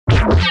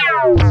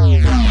We're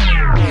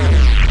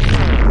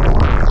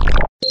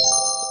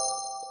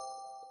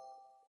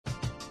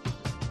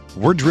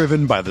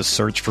driven by the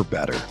search for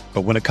better.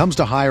 But when it comes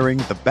to hiring,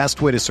 the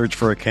best way to search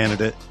for a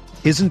candidate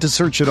isn't to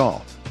search at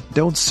all.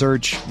 Don't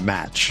search,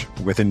 match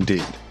with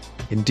Indeed.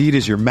 Indeed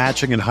is your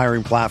matching and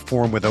hiring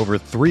platform with over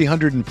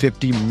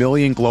 350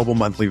 million global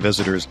monthly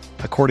visitors,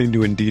 according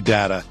to Indeed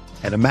data,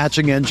 and a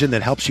matching engine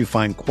that helps you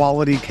find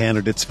quality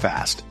candidates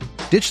fast.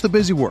 Ditch the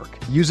busy work.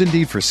 Use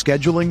Indeed for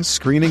scheduling,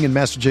 screening, and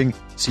messaging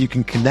so you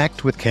can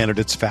connect with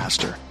candidates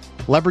faster.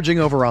 Leveraging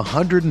over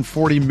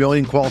 140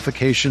 million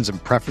qualifications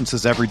and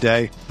preferences every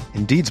day,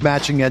 Indeed's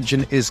matching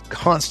engine is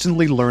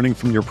constantly learning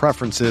from your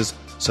preferences,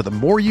 so the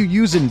more you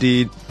use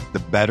Indeed, the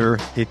better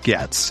it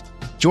gets.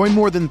 Join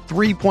more than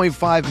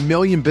 3.5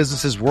 million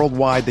businesses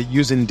worldwide that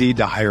use Indeed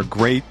to hire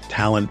great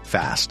talent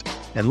fast.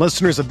 And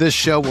listeners of this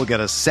show will get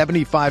a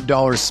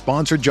 $75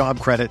 sponsored job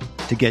credit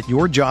to get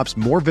your jobs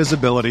more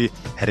visibility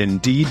at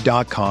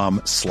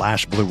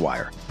Indeed.com/Blue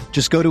Wire.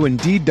 Just go to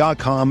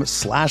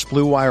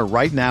Indeed.com/Blue Wire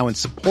right now and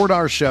support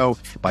our show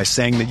by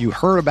saying that you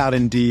heard about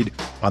Indeed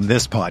on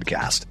this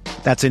podcast.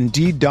 That's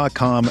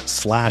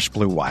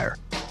Indeed.com/Blue Wire.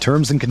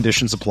 Terms and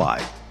conditions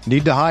apply.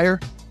 Need to hire?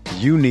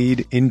 You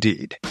need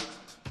Indeed.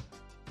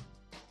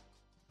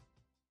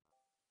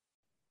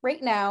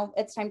 Right now,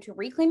 it's time to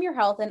reclaim your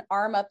health and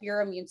arm up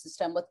your immune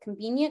system with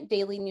convenient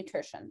daily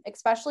nutrition,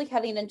 especially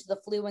heading into the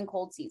flu and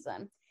cold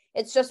season.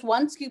 It's just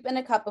one scoop in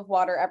a cup of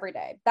water every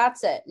day.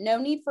 That's it. No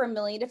need for a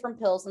million different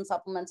pills and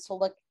supplements to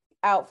look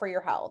out for your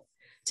health.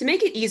 To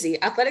make it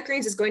easy, Athletic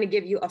Greens is going to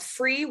give you a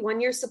free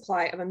 1-year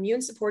supply of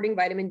immune-supporting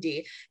vitamin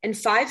D and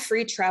 5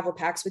 free travel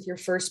packs with your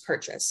first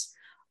purchase.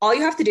 All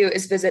you have to do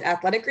is visit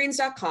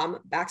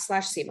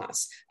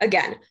athleticgreens.com/CMOS.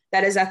 Again,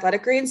 that is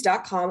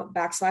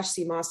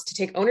athleticgreens.com/CMOS to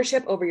take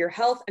ownership over your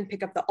health and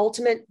pick up the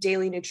ultimate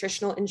daily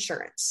nutritional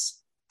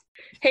insurance.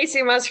 Hey,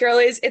 CMOS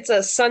girlies, it's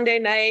a Sunday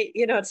night.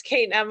 You know, it's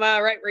Kate and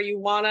Emma right where you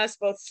want us,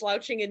 both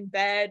slouching in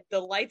bed. The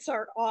lights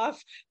aren't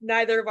off.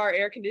 Neither of our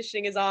air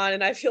conditioning is on,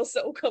 and I feel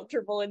so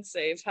comfortable and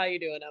safe. How you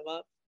doing,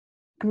 Emma?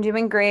 I'm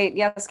doing great.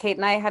 Yes, Kate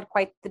and I had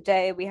quite the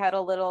day. We had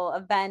a little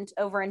event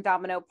over in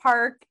Domino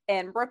Park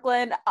in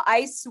Brooklyn.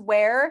 I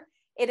swear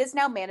it is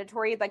now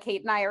mandatory that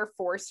Kate and I are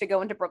forced to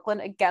go into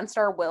Brooklyn against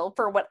our will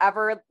for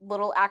whatever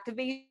little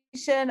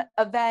activation,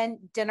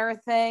 event, dinner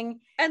thing.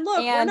 And look,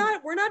 we're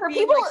not for being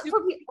people, like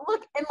super...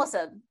 look and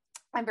listen.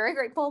 I'm very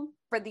grateful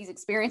for these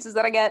experiences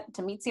that I get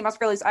to meet CMOS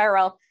girlies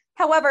IRL.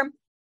 However,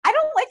 I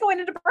don't like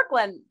going into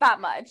Brooklyn that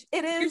much.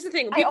 It is. Here's the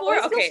thing. People are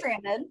okay. Feel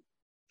stranded.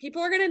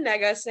 People are going to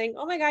neg us saying,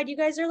 oh my God, you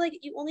guys are like,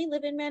 you only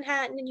live in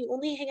Manhattan and you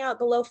only hang out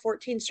below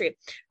 14th Street.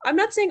 I'm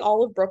not saying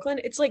all of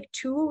Brooklyn. It's like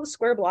 2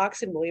 square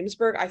blocks in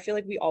Williamsburg. I feel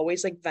like we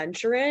always like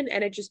venture in,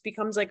 and it just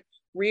becomes like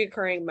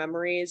reoccurring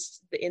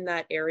memories in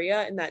that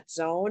area, in that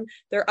zone.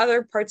 There are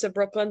other parts of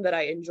Brooklyn that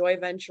I enjoy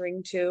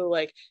venturing to.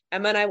 Like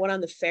Emma and I went on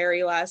the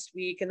ferry last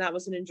week, and that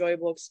was an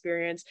enjoyable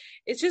experience.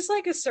 It's just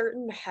like a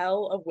certain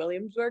hell of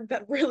Williamsburg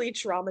that really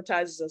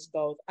traumatizes us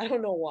both. I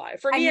don't know why.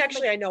 For me,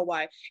 actually, I know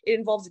why. It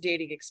involves a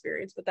dating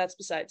experience, but that's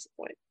besides the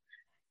point.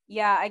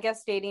 Yeah, I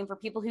guess dating, for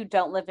people who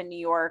don't live in New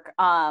York,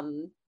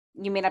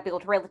 you may not be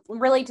able to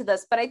relate to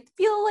this, but I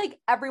feel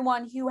like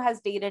everyone who has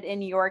dated in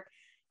New York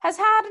has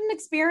had an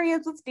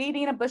experience with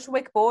dating a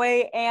Bushwick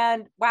boy,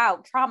 and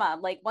wow, trauma.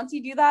 Like once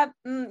you do that,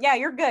 yeah,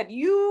 you're good.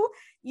 You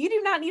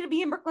do not need to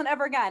be in Brooklyn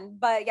ever again.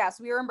 But yes,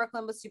 we were in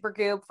Brooklyn with Super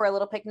Goop for a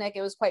little picnic.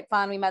 It was quite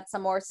fun. We met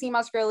some more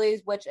CMOS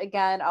girlies, which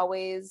again,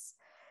 always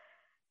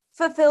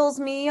fulfills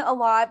me a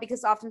lot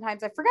because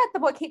oftentimes I forget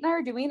that what Kate and I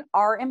are doing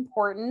are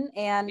important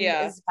and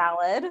is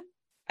valid.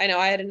 I know.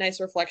 I had a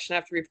nice reflection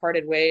after we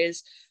parted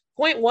ways.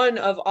 Point 1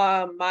 of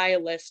my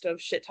list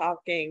of shit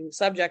talking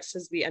subjects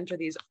as we enter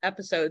these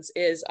episodes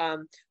is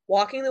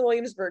walking the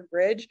Williamsburg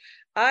Bridge.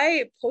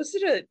 I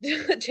posted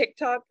a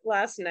TikTok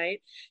last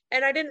night,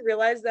 and I didn't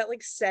realize that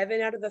like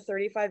 7 out of the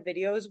 35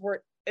 videos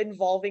were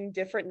involving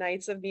different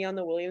nights of me on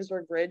the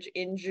Williamsburg Bridge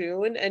in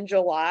June and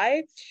July.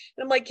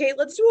 And I'm like, Kate,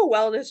 let's do a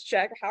wellness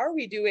check. How are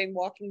we doing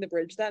walking the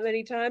bridge that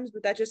many times?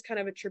 But that just kind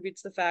of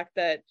attributes the fact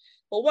that,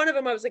 well, one of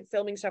them I was like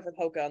filming stuff with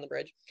Hoka on the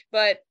bridge,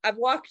 but I've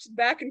walked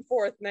back and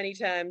forth many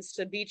times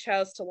to Beach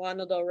House, to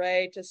Lana Del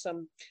Rey, to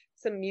some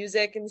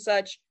music and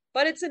such.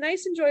 But it's a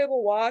nice,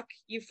 enjoyable walk.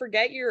 You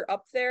forget you're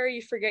up there.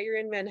 You forget you're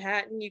in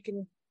Manhattan. You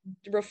can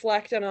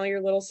reflect on all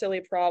your little silly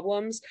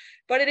problems,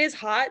 but it is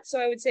hot, so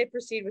I would say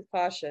proceed with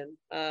caution.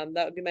 That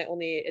would be my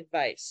only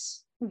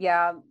advice.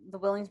 Yeah, the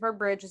Williamsburg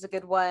Bridge is a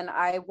good one.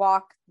 I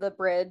walk the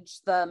bridge,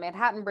 the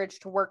Manhattan Bridge,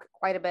 to work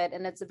quite a bit,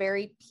 and it's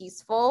very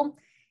peaceful.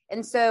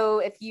 And so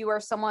if you are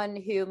someone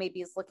who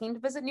maybe is looking to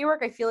visit New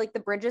York, I feel like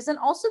the bridges and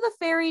also the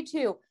ferry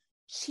too,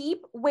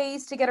 cheap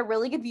ways to get a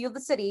really good view of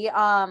the city.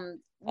 Also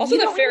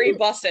the ferry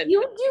busted.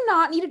 You do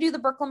not need to do the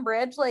Brooklyn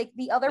Bridge. Like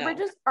the other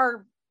bridges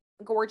are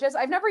gorgeous.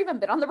 I've never even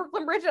been on the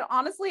Brooklyn Bridge, and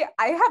honestly,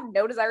 I have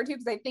no desire to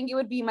because I think it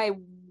would be my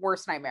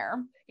worst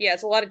nightmare. Yeah,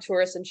 it's a lot of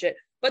tourists and shit.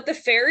 But the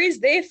ferries,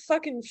 they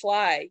fucking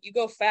fly. You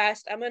go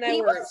fast.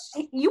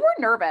 You were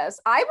nervous.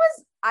 I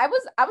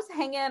was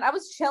hanging. I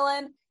was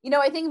chilling.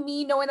 I think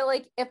me knowing that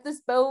like if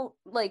this boat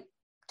like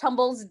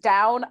tumbles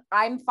down,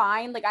 I'm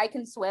fine. Like I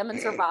can swim and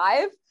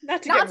survive.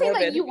 Not to Not get saying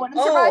morbid. that you wouldn't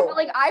survive, but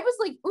like I was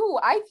like, ooh,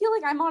 I feel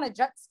like I'm on a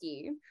jet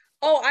ski.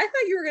 Oh, I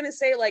thought you were gonna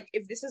say like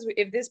if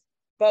this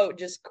boat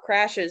just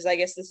crashes, I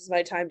guess this is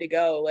my time to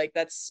go. Like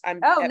I'm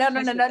Oh at no,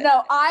 peace with it.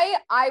 no.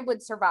 I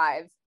would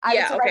survive. I would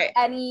Yeah, survive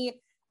okay.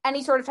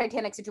 any sort of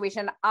Titanic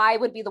situation. I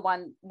would be the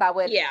one that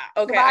would Yeah,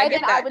 okay, I survive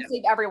get and I that would now.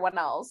 save everyone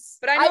else.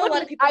 But I know a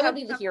lot of people I would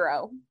be the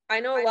hero. I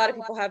know a lot of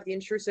people have the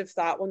intrusive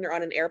thought when they're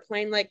on an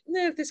airplane, like,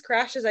 if this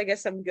crashes, I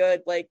guess I'm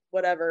good, like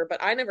whatever.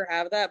 But I never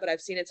have that, but I've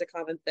seen it's a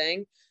common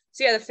thing.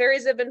 So yeah, the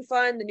ferries have been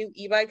fun, the new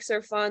e-bikes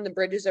are fun, the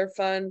bridges are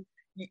fun.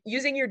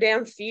 Using your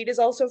damn feet is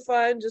also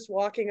fun, just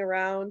walking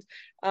around.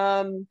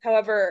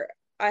 However,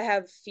 I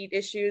have feet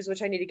issues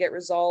which I need to get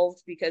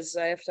resolved because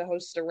I have to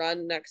host a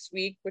run next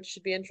week, which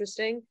should be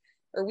interesting.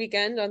 Or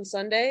weekend on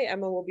Sunday.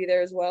 Emma will be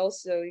there as well,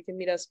 so you can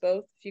meet us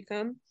both if you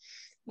come.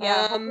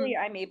 Yeah, hopefully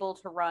I'm able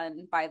to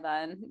run by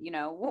then.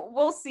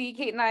 We'll see.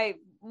 Kate and I,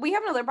 we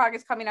have another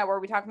podcast coming out where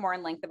we talk more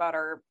in length about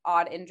our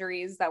odd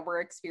injuries that we're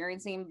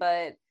experiencing,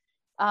 but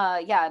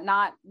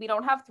we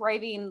don't have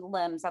thriving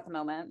limbs at the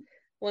moment.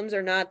 Limbs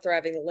are not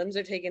thriving. The limbs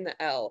are taking the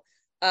L.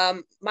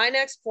 My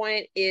next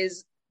point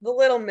is the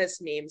Little Miss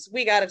memes.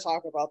 We got to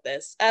talk about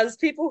this. As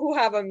people who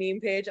have a meme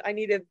page, I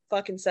need to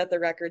fucking set the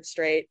record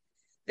straight.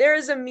 There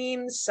is a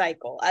meme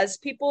cycle. As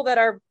people that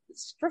are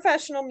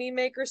professional meme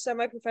makers,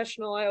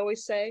 semi-professional, I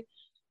always say,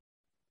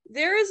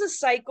 there is a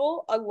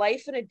cycle, a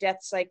life and a death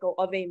cycle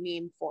of a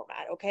meme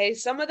format, okay?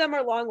 Some of them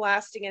are long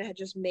lasting and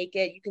just make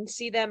it. You can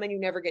see them and you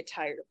never get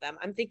tired of them.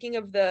 I'm thinking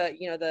of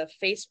the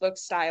Facebook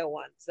style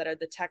ones that are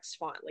the text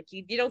font. Like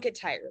you don't get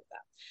tired of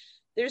them.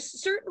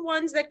 There's certain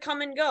ones that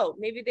come and go.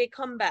 Maybe they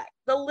come back.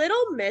 The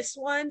Little Miss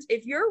ones,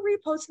 if you're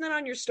reposting that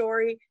on your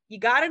story, you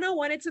got to know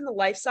when it's in the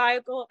life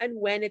cycle and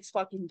when it's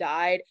fucking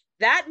died.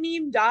 That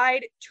meme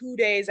died 2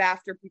 days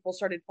after people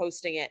started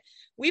posting it.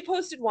 We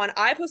posted one.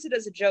 I posted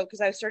as a joke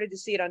because I started to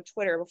see it on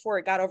Twitter before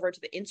it got over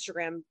to the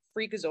Instagram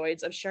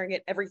freakazoids of sharing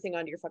it everything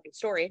onto your fucking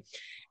story.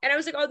 And I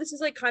was like, oh, this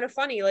is like kind of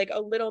funny. Like a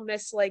Little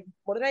Miss, like,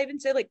 what did I even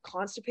say? Like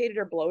constipated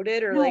or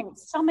bloated or like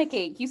stomach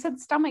ache. You said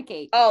stomach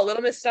ache. Oh,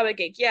 Little Miss stomach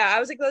ache. Yeah,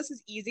 I was like, oh, this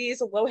is easy. It's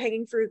a low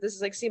hanging fruit. This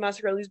is like C.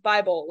 Mascarelli's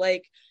Bible,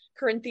 like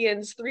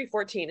Corinthians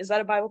 3:14. Is that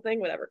a Bible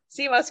thing? Whatever.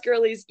 C.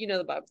 Mascarelli's, you know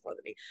the Bible more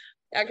than me.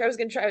 I was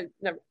gonna try.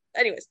 Never.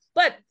 Anyways,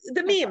 but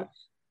the meme,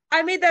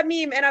 I made that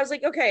meme and I was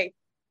like, okay,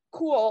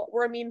 cool.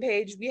 We're a meme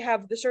page. We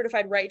have the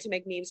certified right to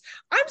make memes.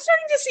 I'm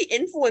starting to see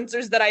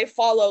influencers that I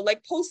follow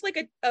like post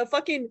like a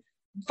fucking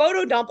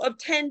photo dump of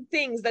 10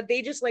 things that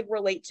they just like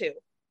relate to.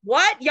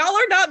 What? Y'all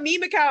are not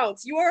meme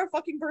accounts. You are a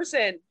fucking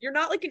person. You're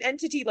not like an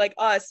entity like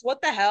us.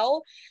 What the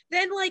hell?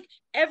 Then like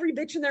every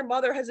bitch and their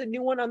mother has a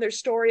new one on their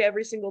story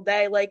every single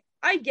day. Like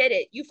I get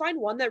it. You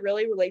find one that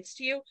really relates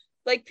to you.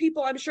 Like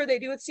people, I'm sure they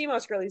do with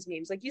CMOS girlies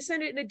memes. Like you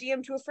send it in a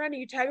DM to a friend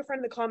and you tag a friend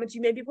in the comments. You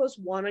maybe post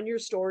one on your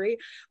story.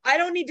 I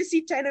don't need to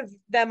see 10 of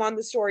them on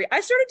the story. I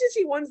started to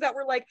see ones that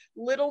were like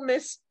Little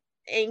Miss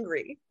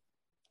angry.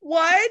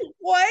 What?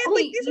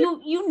 Like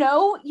you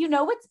know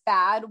it's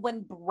bad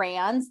when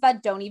brands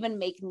that don't even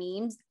make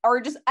memes or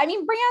just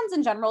brands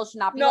in general should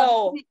not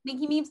be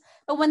making memes,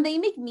 but when they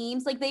make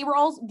memes, like they were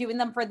all doing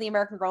them for the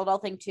American Girl doll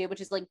thing too, which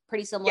is like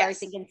pretty similar, I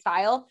think, in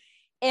style.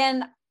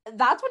 And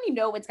that's when you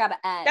know it's got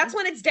to end. That's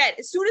when it's dead.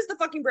 As soon as the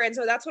fucking brand.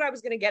 So that's what I was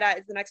going to get at.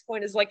 Is the next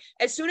point is like,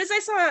 as soon as I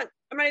saw,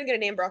 I'm not even going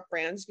to name drop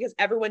brands because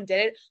everyone did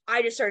it.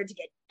 I just started to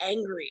get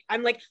angry.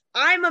 I'm like,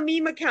 I'm a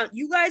meme account.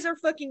 You guys are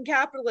fucking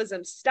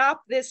capitalism.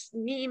 Stop this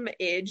meme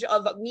age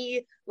of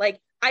me. Like,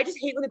 I just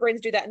hate when the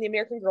brands do that. And the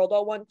American Girl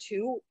doll one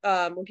too.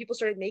 When people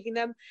started making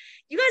them,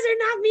 you guys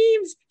are not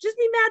memes. Just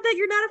be mad that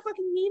you're not a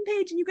fucking meme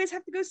page and you guys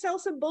have to go sell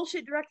some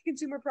bullshit direct to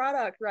consumer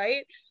product,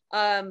 right?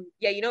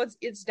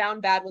 It's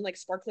down bad when like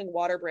sparkling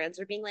water brands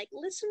are being like,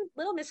 listen,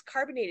 Little Miss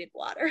carbonated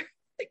water.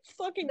 Like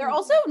fucking, they're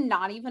also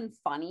not even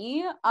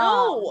funny.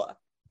 No.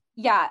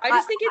 Yeah, I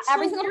just think it's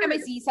every so single weird. time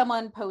I see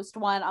someone post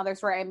one on their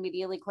story, I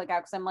immediately click out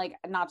because I'm like,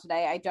 not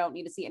today. I don't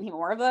need to see any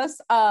more of this.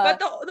 But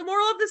the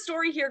moral of the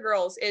story here,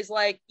 girls, is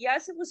like,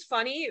 yes, it was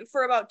funny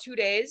for about 2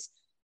 days.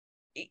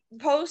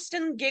 Post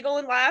and giggle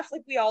and laugh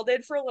like we all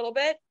did for a little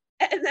bit.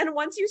 And then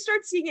once you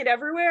start seeing it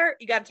everywhere,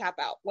 you got to tap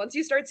out. Once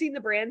you start seeing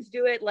the brands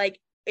do it, like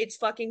it's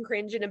fucking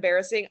cringe and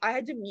embarrassing. I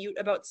had to mute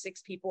about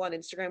 6 people on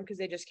Instagram because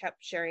they just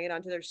kept sharing it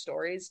onto their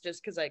stories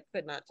just because I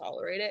could not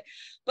tolerate it.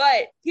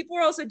 But people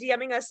were also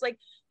DMing us like,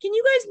 can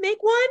you guys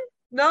make one?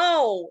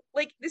 No,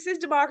 like this is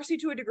democracy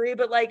to a degree,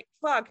 but like,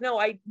 fuck, no,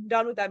 I'm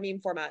done with that meme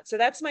format. So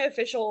that's my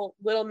official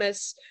Little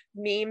Miss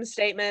meme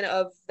statement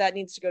of that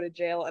needs to go to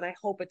jail. And I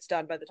hope it's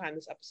done by the time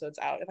this episode's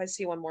out. If I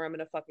see one more, I'm going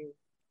to fucking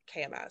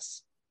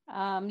KMS.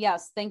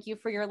 Yes, thank you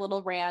for your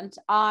little rant.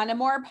 On a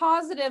more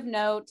positive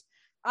note,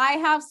 I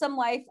have some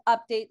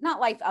not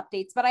life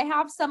updates, but I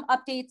have some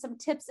updates, some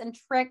tips and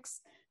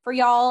tricks for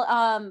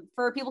y'all.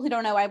 For people who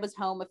don't know, I was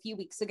home a few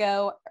weeks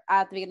ago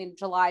at the beginning of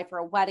July for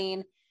a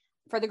wedding.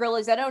 For the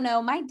girlies that don't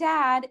know, my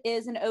dad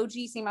is an OG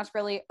CMOS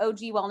girly, OG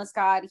wellness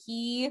god.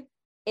 He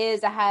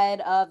is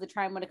ahead of the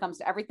trend when it comes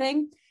to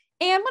everything.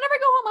 And whenever I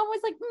go home, I'm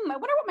always like, I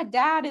wonder what my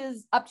dad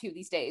is up to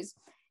these days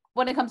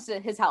when it comes to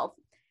his health.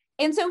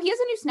 And so he has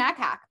a new snack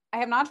hack. I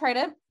have not tried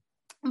it,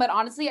 but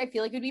honestly, I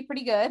feel like it would be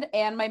pretty good.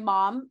 And my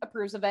mom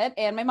approves of it.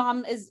 And my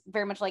mom is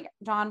very much like,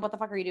 John, what the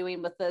fuck are you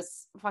doing with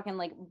this fucking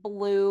like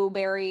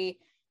blueberry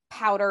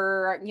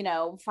powder,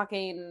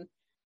 fucking,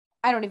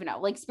 I don't even know,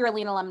 like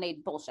spirulina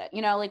lemonade bullshit,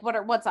 like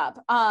what's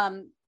up?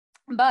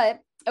 But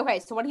okay,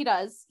 so what he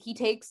does, he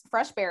takes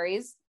fresh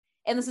berries.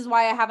 And this is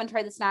why I haven't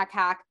tried the snack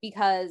hack,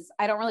 because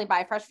I don't really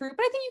buy fresh fruit,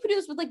 but I think you could do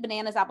this with like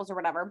bananas, apples, or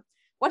whatever.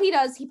 What he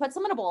does, he puts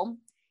them in a bowl.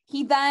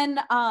 He then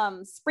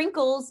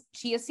sprinkles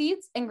chia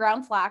seeds and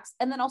ground flax,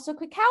 and then also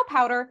cacao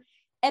powder,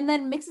 and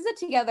then mixes it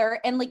together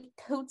and like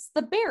coats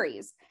the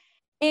berries.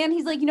 And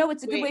he's like,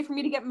 it's a good way for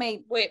me to get my...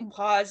 Wait,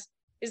 pause.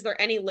 Is there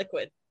any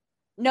liquid?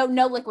 No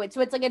liquid.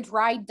 So it's like a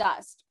dry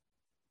dust.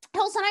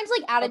 He'll sometimes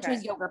like add it to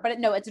his yogurt, but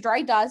it's a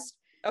dry dust.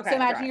 Okay. So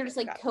imagine you're just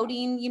like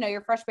coating,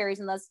 your fresh berries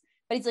in this.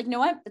 But he's like, you know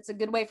what? It's a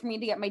good way for me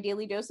to get my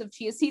daily dose of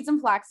chia seeds and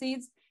flax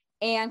seeds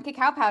and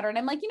cacao powder. And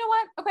I'm like, you know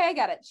what? Okay, I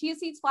get it. Chia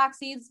seeds, flax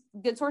seeds,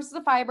 good sources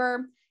of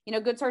fiber,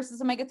 good sources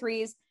of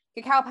omega-3s.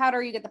 Cacao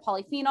powder, you get the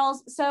polyphenols.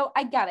 So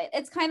I get it.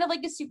 It's kind of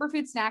like a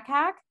superfood snack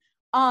hack.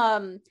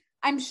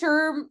 I'm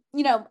sure,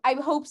 I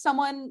hope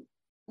someone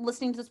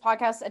listening to this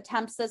podcast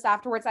attempts this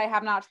afterwards. I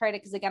have not tried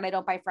it because, again, I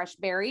don't buy fresh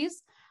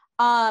berries.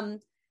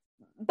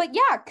 But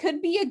yeah,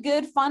 could be a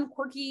good, fun,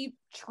 quirky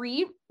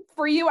treat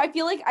for you. I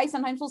feel like I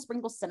sometimes will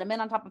sprinkle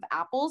cinnamon on top of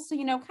apples. So,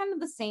 kind of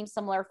the same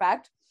similar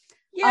effect.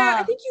 Yeah,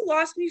 I think you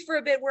lost me for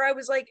a bit where I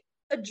was like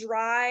a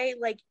dry,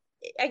 like,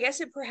 I guess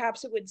it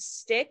would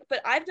stick,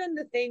 but I've done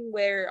the thing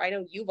where I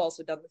know you've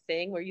also done the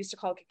thing where you used to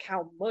call it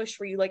cacao mush,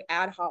 where you like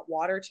add hot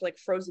water to like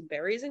frozen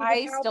berries and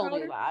I still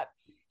do that.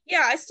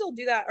 Yeah, I still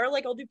do that. Or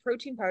like I'll do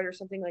protein powder or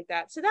something like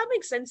that. So that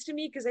makes sense to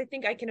me because I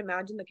think I can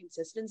imagine the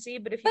consistency.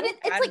 But if you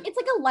it's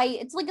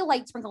like a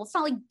light sprinkle. It's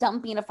not like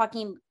dumping a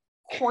fucking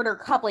quarter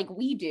cup like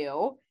we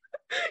do.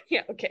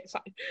 Yeah, okay,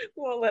 fine.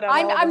 We'll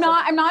I'm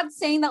not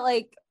saying that,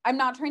 like, I'm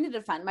not trying to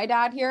defend my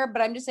dad here,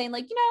 but I'm just saying,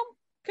 like,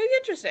 could be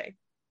interesting.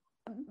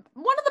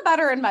 One of the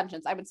better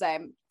inventions, I would say.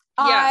 Yeah.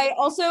 I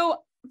also,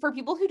 for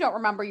people who don't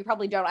remember, you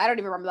probably don't. I don't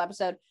even remember the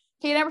episode.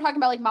 Kate and I were talking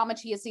about like Mama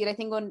Chia Seed. I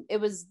think when it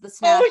was the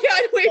snack. Oh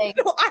yeah, wait,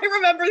 no, I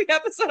remember the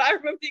episode. I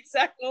remember the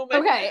exact moment.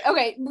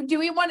 Okay. Do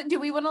we want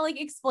to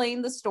like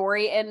explain the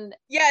story and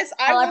yes,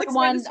 I will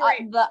explain the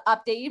story. The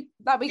update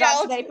that we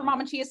got today from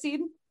Mama Chia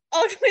Seed?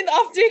 I'll explain the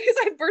update because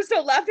I burst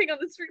out laughing on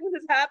the street when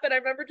this happened. I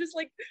remember just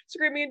like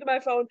screaming into my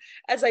phone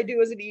as I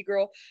do as an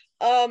e-girl.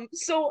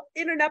 So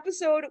in an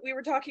episode, we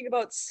were talking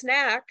about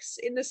snacks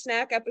in the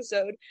snack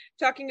episode,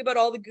 talking about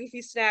all the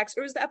goofy snacks.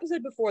 It was the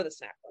episode before the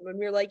snack one when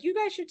we were like, you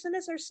guys should send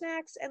us our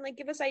snacks and like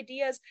give us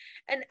ideas.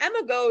 And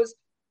Emma goes,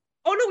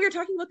 oh no, we were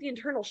talking about the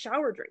internal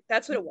shower drink.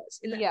 That's what it was.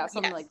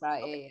 Something like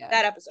that. Okay, yeah.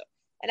 That episode.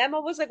 And Emma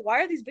was like,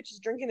 why are these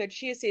bitches drinking their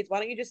chia seeds? Why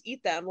don't you just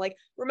eat them? Like,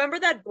 remember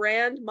that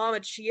brand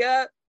Mama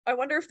Chia? I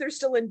wonder if they're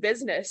still in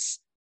business.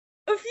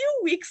 A few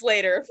weeks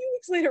later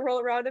roll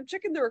around, I'm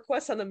checking the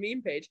requests on the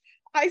meme page.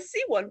 I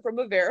see one from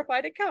a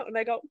verified account and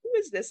I go, who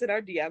is this in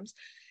our DMs?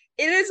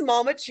 It is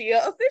Mama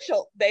Chia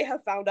official. They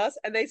have found us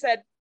and they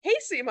said, hey,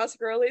 CMUS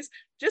girlies,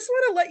 just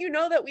want to let you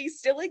know that we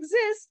still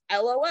exist.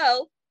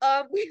 LOL.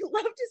 We'd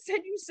love to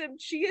send you some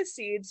chia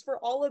seeds for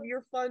all of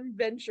your fun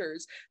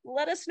ventures.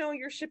 Let us know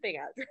your shipping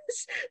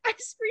address. I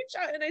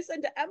screenshot and I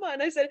sent to Emma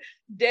and I said,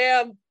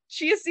 damn,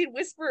 chia seed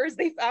whisperers,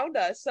 they found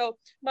us. So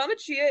Mama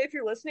Chia, if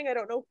you're listening, I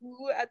don't know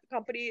who at the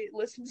company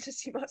listens to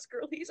CMUS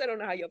girlies. I don't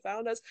know how you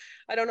found us.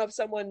 I don't know if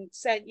someone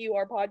sent you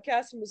our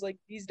podcast and was like,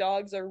 these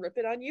dogs are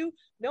ripping on you.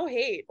 No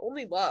hate,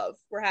 only love.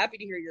 We're happy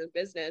to hear your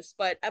business,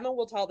 but Emma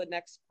will tell the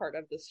next part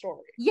of the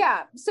story.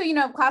 Yeah. So,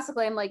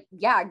 classically I'm like,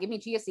 yeah, give me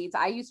chia seeds.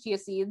 I use chia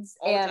seeds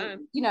all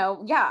and, the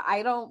time.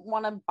 I don't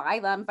want to buy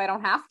them if I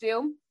don't have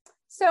to.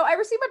 So I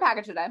received my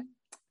package today.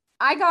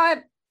 I got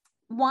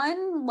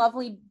one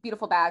lovely,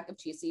 beautiful bag of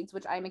chia seeds,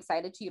 which I'm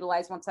excited to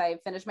utilize once I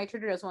finish my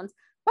Trader Joe's ones.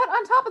 But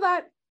on top of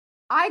that,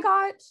 I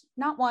got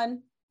not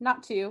one,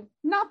 not two,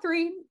 not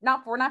three,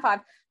 not four, not five.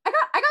 I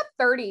got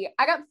 30.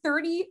 I got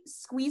 30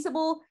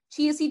 squeezable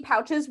chia seed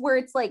pouches where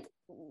it's like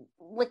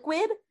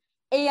liquid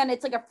and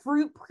it's like a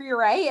fruit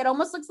puree. It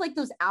almost looks like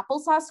those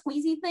applesauce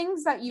squeezy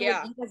things that you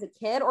would eat as a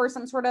kid or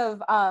some sort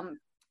of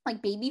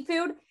like baby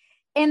food.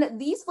 And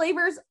these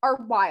flavors are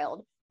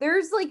wild.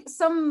 There's like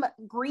some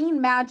green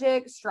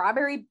magic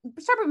strawberry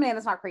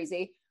banana's not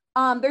crazy.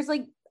 There's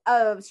like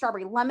a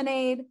strawberry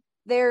lemonade.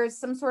 There's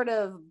some sort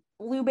of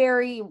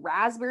blueberry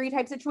raspberry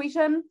type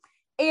situation.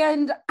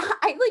 And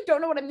I like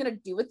don't know what I'm gonna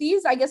do with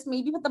these. I guess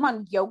maybe put them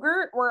on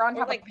yogurt or on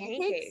top of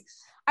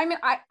pancakes. I mean,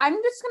 I'm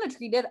just gonna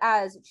treat it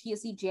as chia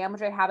seed jam,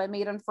 which I haven't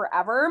made in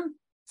forever.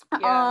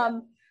 Yeah.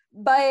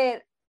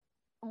 But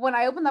when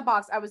I opened the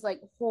box, I was like,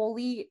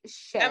 holy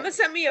shit. Emma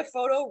sent me a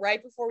photo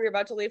right before we were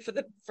about to leave for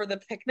the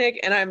picnic,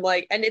 and I'm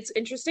like, and it's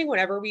interesting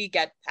whenever we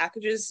get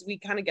packages, we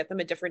kind of get them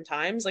at different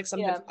times. Like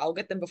sometimes I'll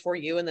get them before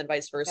you and then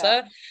vice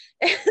versa.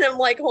 And I'm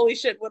like, holy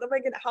shit,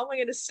 how am I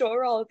gonna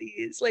store all of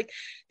these? Like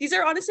these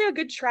are honestly a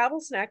good travel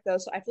snack though.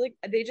 So I feel like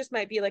they just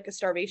might be like a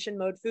starvation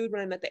mode food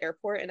when I'm at the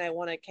airport and I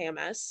want a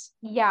KMS.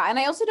 Yeah, and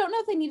I also don't know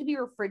if they need to be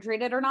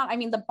refrigerated or not. I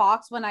mean, the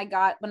box when I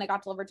got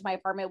delivered to my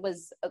apartment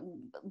was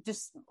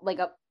just like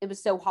it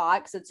was so hot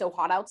because it's so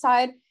hot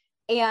outside,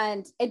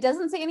 and it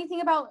doesn't say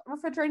anything about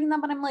refrigerating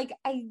them. But I'm like,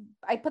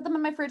 I put them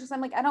in my fridge because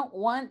I'm like, I don't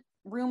want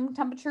room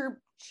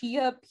temperature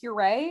chia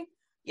puree.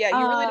 Yeah,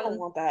 you really don't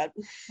want that.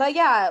 But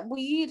yeah,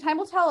 time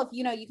will tell if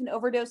you can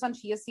overdose on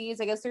chia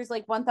seeds. I guess there's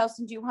like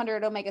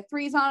 1,200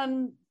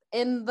 omega-3s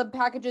in the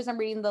packages. I'm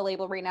reading the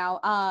label right now.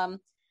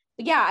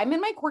 But yeah, I'm in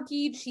my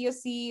quirky chia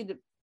seed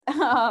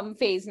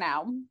phase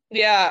now.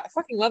 Yeah, I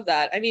fucking love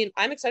that. I mean,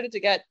 I'm excited to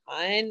get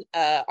mine.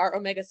 Our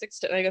omega-6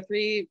 to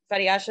omega-3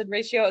 fatty acid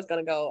ratio is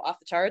gonna go off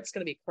the charts. It's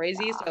gonna be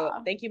crazy. Yeah. So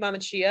thank you, Mama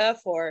Chia,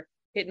 for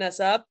hitting us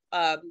up.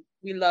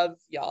 We love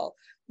y'all.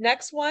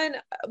 Next one,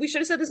 we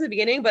should have said this in the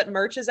beginning, but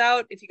merch is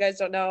out. If you guys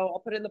don't know, I'll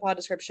put it in the pod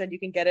description. You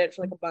can get it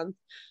for like a month.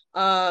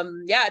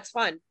 Yeah, it's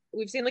fun.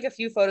 We've seen like a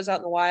few photos out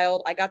in the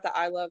wild. I got the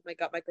I Love My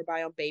Gut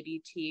Microbiome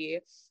baby tea,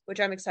 which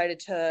I'm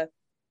excited to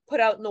put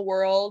out in the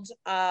world.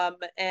 And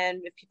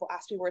if people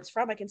ask me where it's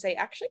from, I can say,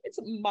 actually, it's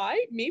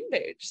my meme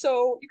page.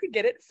 So you could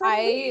get it from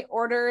me. I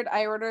ordered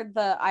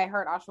the I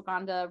Heart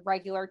Ashwagandha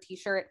regular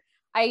t-shirt.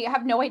 I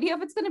have no idea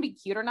if it's going to be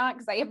cute or not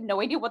because I have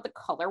no idea what the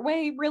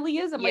colorway really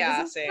is. I'm like,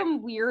 is this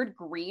some weird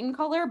green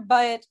color?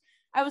 But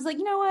I was like,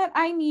 you know what?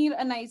 I need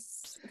a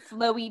nice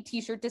flowy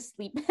t-shirt to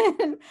sleep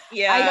in.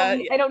 Yeah.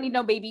 I don't need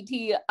no baby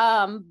tea.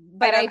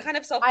 But I'm kind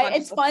of self-conscious.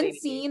 It's fun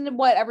seeing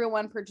what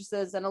everyone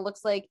purchases, and it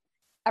looks like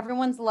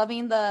everyone's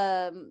loving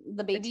the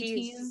baby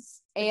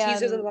teas. And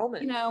teasers of the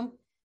moment.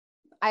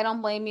 I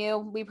don't blame you.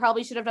 We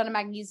probably should have done a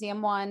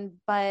magnesium one,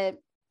 but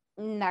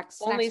next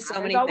time.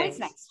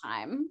 Next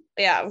time.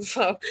 Yeah,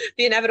 so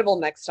the inevitable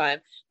next time.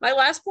 My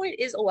last point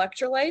is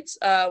electrolytes.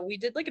 We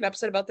did like an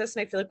episode about this,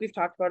 and I feel like we've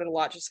talked about it a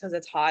lot just because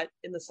it's hot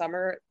in the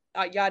summer,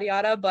 yada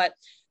yada. But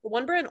the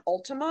one brand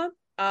Ultima,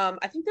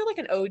 I think they're like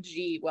an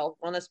OG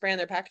wellness brand.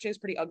 Their packaging is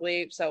pretty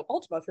ugly. So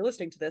Ultima, if you're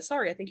listening to this,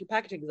 sorry, I think your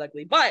packaging is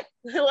ugly, but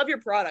I love your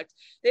product.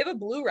 They have a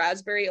blue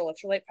raspberry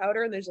electrolyte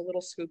powder, and there's a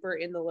little scooper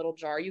in the little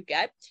jar you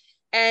get.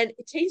 And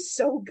it tastes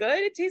so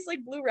good. It tastes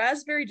like blue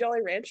raspberry Jolly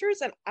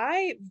Ranchers, and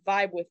I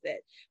vibe with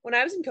it. When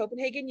I was in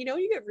Copenhagen,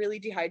 you get really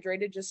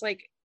dehydrated just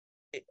like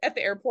at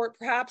the airport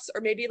perhaps,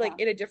 or maybe like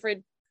in a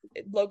different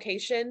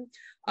location.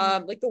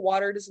 Like the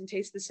water doesn't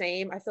taste the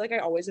same. I feel like I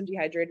always am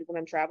dehydrated when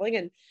I'm traveling,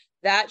 and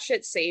that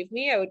shit saved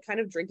me. I would kind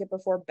of drink it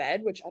before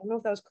bed, which I don't know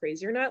if that was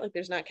crazy or not. Like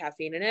there's not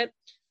caffeine in it.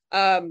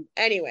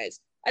 Anyways.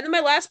 And then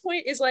my last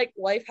point is like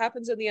life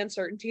happens in the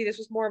uncertainty. This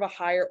was more of a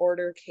higher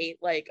order Kate,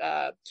 like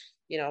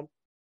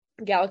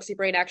galaxy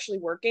brain actually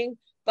working.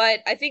 But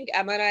I think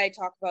Emma and I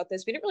talk about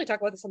this. We didn't really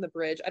talk about this on the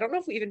bridge. I don't know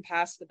if we even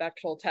passed the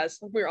Bechdel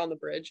test when we were on the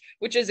bridge,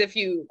 which is if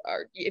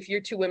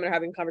you're two women are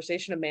having a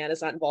conversation, a man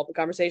is not involved in the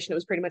conversation. It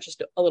was pretty much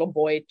just a little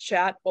boy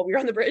chat while we were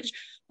on the bridge.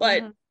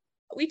 But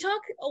we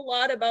talk a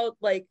lot about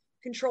like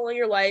controlling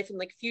your life and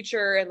like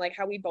future, and like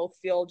how we both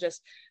feel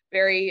just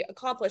very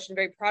accomplished and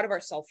very proud of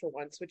ourselves for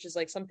once, which is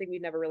like something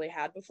we've never really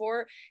had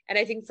before. And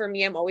I think for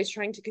me, I'm always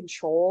trying to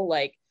control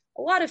like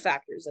a lot of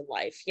factors in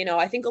life.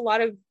 I think a lot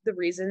of the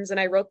reasons, and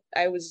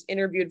I was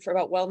interviewed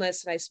about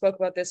wellness, and I spoke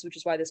about this, which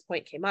is why this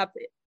point came up,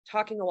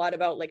 talking a lot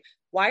about like,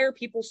 why are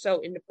people so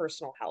into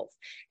personal health?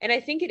 And I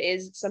think it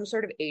is some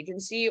sort of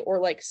agency or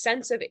like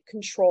sense of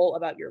control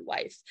about your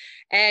life.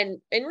 And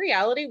in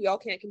reality, we all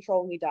can't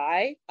control when we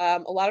die. A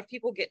lot of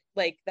people get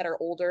like that are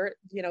older,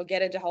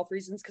 get into health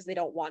reasons because they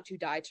don't want to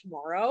die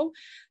tomorrow.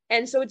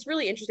 And so it's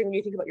really interesting when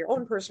you think about your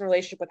own personal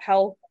relationship with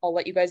health. I'll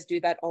let you guys do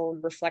that own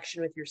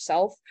reflection with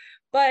yourself.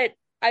 But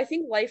I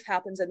think life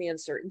happens in the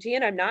uncertainty.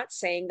 And I'm not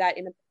saying that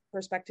in a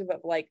perspective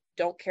of like,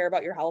 don't care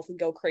about your health and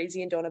go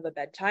crazy and don't have a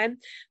bedtime.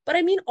 But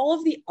I mean, all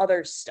of the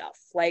other stuff,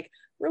 like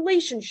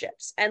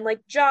relationships and like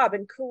job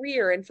and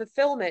career and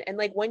fulfillment, and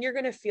like when you're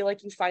going to feel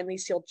like you finally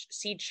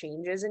see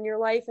changes in your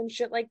life and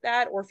shit like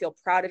that, or feel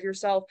proud of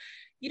yourself,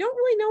 you don't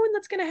really know when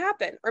that's going to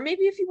happen. Or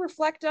maybe if you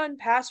reflect on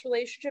past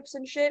relationships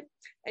and shit,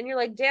 and you're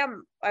like,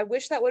 damn, I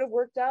wish that would have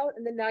worked out.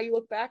 And then now you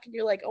look back and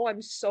you're like, oh,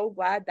 I'm so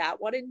glad that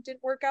one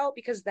didn't work out,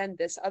 because then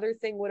this other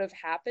thing would have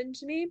happened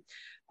to me.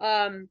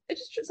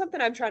 It's just something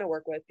I'm trying to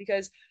work with,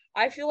 because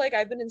I feel like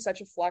I've been in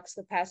such a flux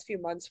the past few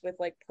months with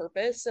like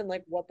purpose and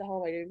like, what the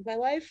hell am I doing with my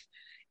life?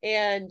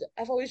 And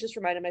I've always just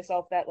reminded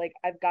myself that like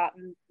I've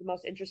gotten the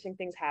most interesting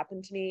things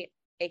happen to me,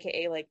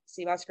 aka like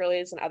sea moss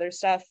girlies and other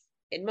stuff,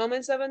 in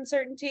moments of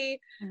uncertainty.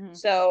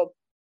 So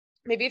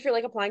maybe if you're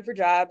like applying for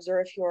jobs,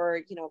 or if you're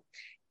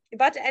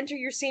about to enter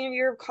your senior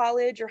year of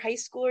college or high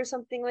school or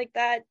something like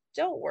that,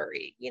 don't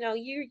worry.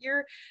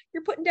 You're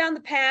putting down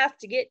the path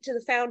to get to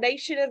the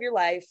foundation of your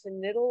life,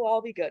 and it'll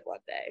all be good one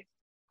day.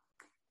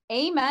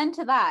 Amen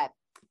to that.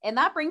 And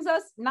that brings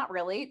us, not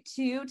really,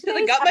 to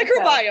the gut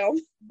episode. microbiome.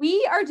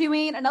 We are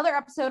doing another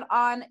episode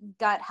on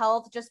gut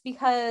health just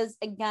because,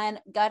 again,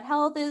 gut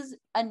health is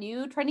a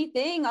new trendy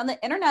thing on the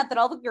internet that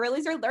all the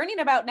girlies are learning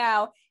about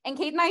now. And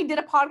Kate and I did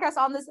a podcast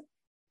on this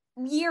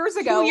years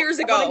ago. 2 years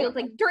ago.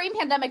 Like during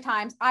pandemic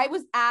times, I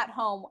was at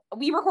home.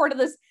 We recorded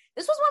this.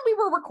 This was when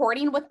we were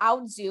recording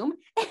without Zoom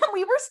and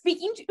we were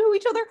speaking to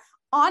each other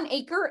on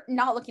Anchor,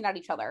 not looking at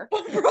each other.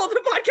 Bro,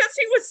 the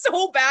podcasting was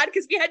so bad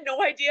because we had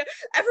no idea.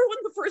 Everyone,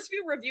 the first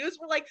few reviews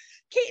were like,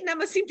 Kate and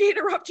Emma seem to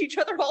interrupt each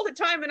other all the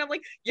time. And I'm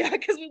like, yeah,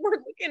 because we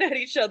weren't looking at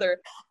each other.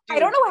 Dude. I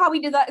don't know how we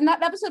did that. And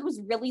that episode was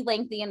really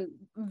lengthy and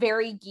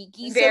very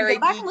geeky. Very so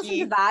go back geeky. and listen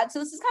to that. So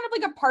this is kind of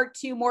like a part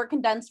 2, more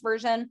condensed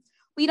version.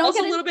 We don't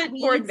also get a little bit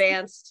more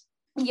advanced.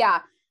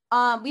 Yeah.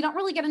 We don't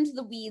really get into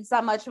the weeds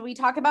that much. We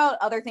talk about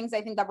other things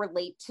I think that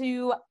relate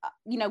to,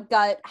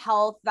 gut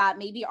health that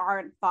maybe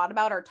aren't thought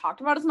about or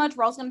talked about as much.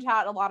 We're also going to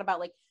chat a lot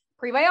about like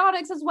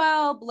prebiotics as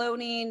well,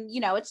 bloating,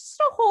 it's just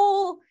a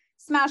whole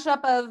smash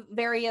up of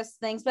various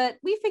things, but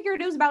we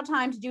figured it was about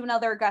time to do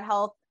another gut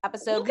health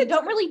episode. We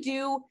don't really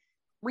do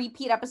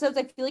repeat episodes.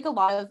 I feel like a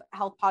lot of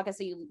health podcasts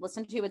that you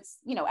listen to, it's,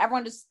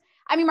 everyone just,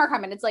 Mark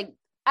Hyman, it's like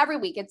every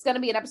week it's going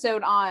to be an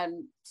episode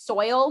on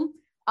soil,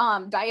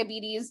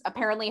 diabetes,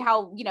 apparently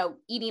how,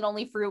 eating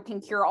only fruit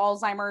can cure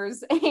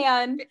Alzheimer's,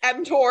 and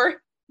mTOR.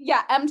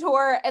 Yeah,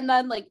 mTOR, and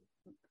then like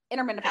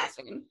intermittent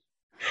fasting.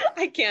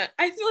 I can't.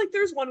 I feel like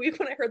there's one week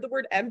when I heard the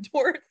word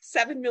mTOR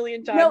 7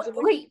 million times. No,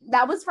 wait,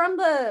 that was from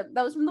the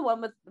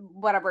one with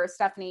whatever,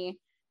 Stephanie.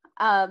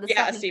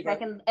 Stephanie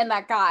and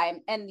that guy.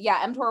 And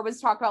yeah, mTOR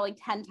was talked about like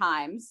 10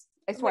 times.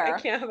 I swear. I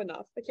can't have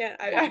enough.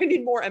 I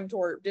need more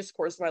mTOR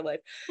discourse in my life.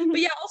 But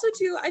yeah, also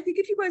too, I think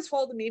if you guys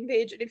follow the meme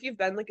page and if you've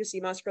been like a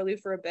CMOS girly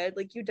for a bit,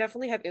 like you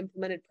definitely have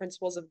implemented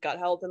principles of gut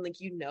health and like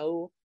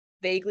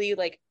vaguely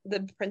like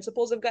the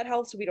principles of gut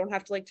health, so we don't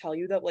have to like tell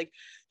you that like,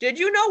 did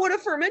you know what a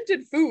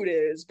fermented food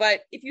is?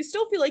 But if you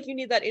still feel like you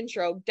need that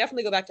intro,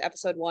 definitely go back to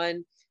episode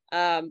 1.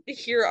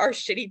 Hear our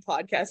shitty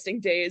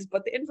podcasting days,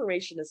 but the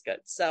information is good.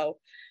 So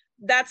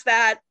that's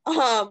that.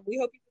 We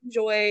hope you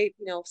enjoy,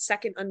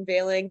 second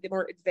unveiling the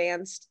more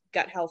advanced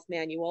gut health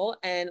manual,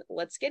 and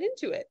let's get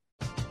into it.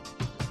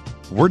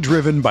 We're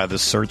driven by the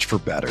search for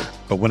better.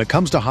 But when it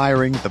comes to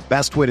hiring, the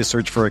best way to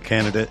search for a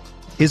candidate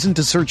isn't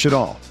to search at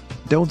all.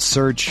 Don't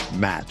search,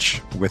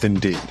 match with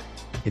Indeed.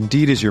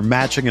 Indeed is your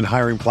matching and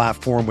hiring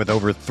platform with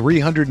over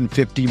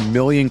 350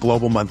 million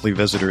global monthly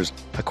visitors,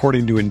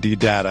 according to Indeed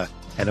data,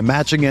 and a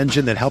matching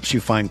engine that helps you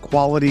find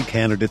quality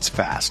candidates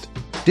fast.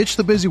 Ditch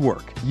the busy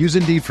work. Use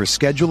Indeed for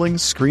scheduling,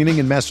 screening,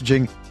 and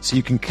messaging so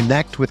you can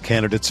connect with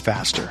candidates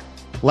faster.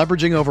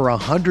 Leveraging over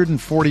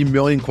 140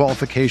 million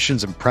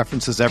qualifications and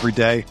preferences every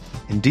day,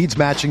 Indeed's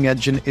matching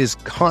engine is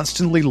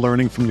constantly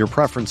learning from your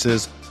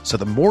preferences, so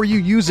the more you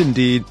use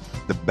Indeed,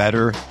 the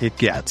better it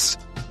gets.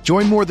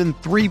 Join more than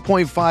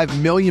 3.5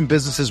 million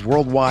businesses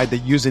worldwide that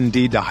use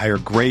Indeed to hire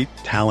great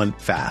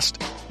talent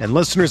fast. And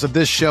listeners of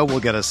this show will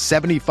get a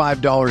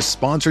 $75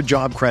 sponsored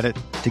job credit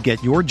to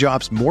get your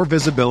jobs more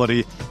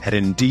visibility at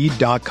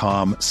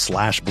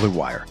Indeed.com/Blue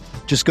Wire.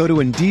 Just go to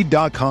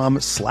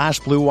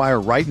Indeed.com/Blue Wire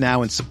right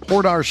now and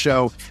support our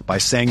show by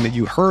saying that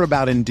you heard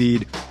about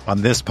Indeed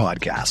on this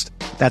podcast.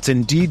 That's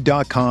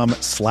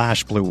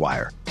Indeed.com/Blue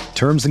Wire.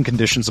 Terms and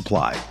conditions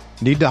apply.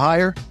 Need to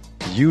hire?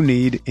 You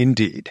need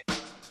Indeed.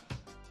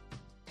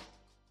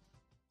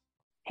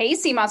 Hey,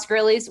 CMOS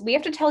girlies, we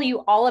have to tell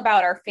you all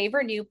about our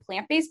favorite new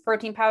plant-based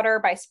protein powder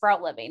by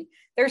Sprout Living.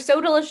 They're so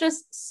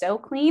delicious, so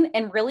clean,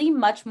 and really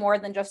much more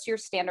than just your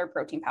standard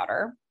protein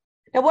powder.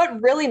 Now,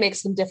 what really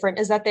makes them different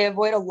is that they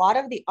avoid a lot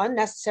of the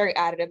unnecessary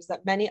additives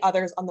that many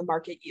others on the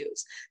market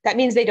use. That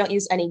means they don't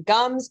use any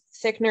gums,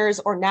 thickeners,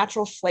 or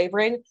natural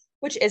flavoring,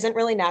 which isn't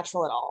really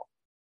natural at all.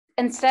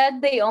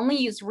 Instead, they only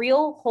use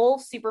real, whole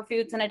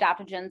superfoods and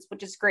adaptogens,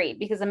 which is great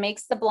because it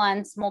makes the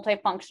blends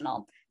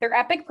multifunctional. Their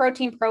Epic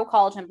Protein Pro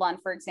Collagen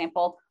blend, for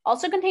example,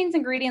 also contains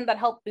ingredients that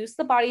help boost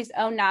the body's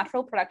own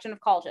natural production of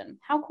collagen.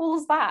 How cool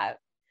is that?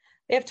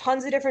 They have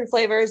tons of different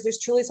flavors. There's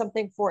truly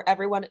something for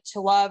everyone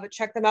to love.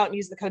 Check them out and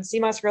use the code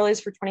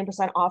CMOSGirlies for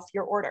 20% off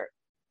your order.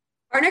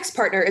 Our next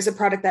partner is a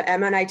product that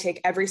Emma and I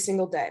take every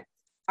single day.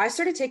 I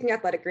started taking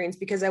Athletic Greens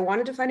because I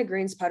wanted to find a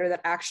greens powder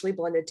that actually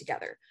blended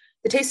together.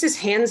 The taste is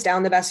hands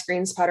down the best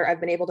greens powder I've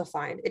been able to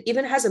find. It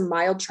even has a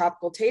mild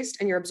tropical taste,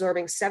 and you're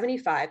absorbing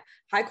 75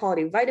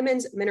 high-quality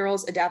vitamins,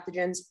 minerals,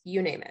 adaptogens,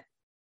 you name it.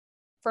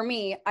 For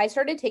me, I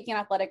started taking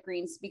Athletic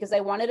Greens because I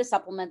wanted a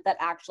supplement that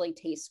actually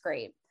tastes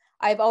great.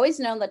 I've always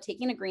known that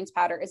taking a greens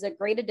powder is a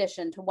great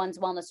addition to one's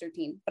wellness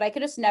routine, but I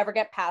could just never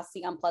get past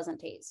the unpleasant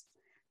taste.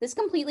 This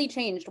completely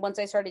changed once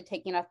I started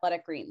taking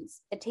Athletic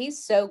Greens. It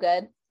tastes so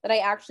good that I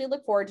actually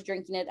look forward to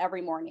drinking it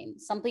every morning,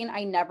 something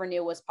I never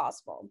knew was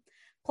possible.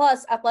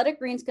 Plus, Athletic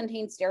Greens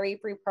contains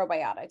dairy-free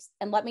probiotics,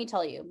 and let me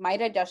tell you, my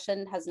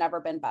digestion has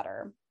never been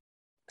better.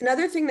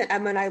 Another thing that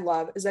Emma and I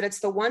love is that it's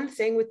the one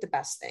thing with the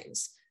best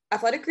things.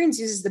 Athletic Greens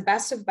uses the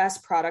best of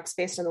best products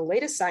based on the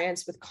latest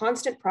science with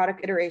constant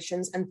product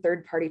iterations and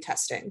third-party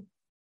testing.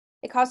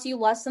 It costs you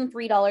less than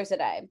 $3 a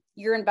day.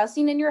 You're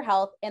investing in your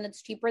health, and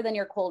it's cheaper than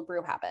your cold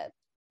brew habit.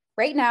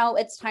 Right now,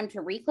 it's time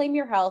to reclaim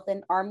your health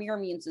and arm your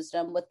immune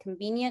system with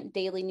convenient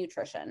daily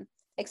nutrition,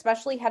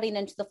 especially heading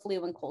into the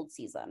flu and cold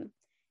season.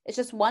 It's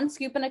just one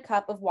scoop in a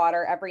cup of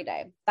water every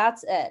day.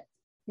 That's it.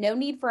 No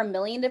need for a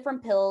million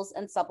different pills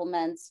and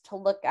supplements to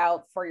look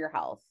out for your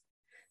health.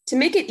 To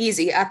make it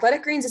easy,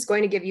 Athletic Greens is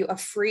going to give you a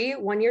free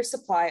 1-year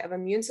supply of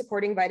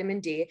immune-supporting vitamin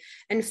D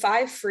and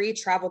 5 free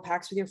travel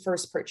packs with your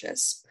first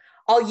purchase.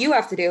 All you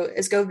have to do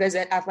is go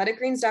visit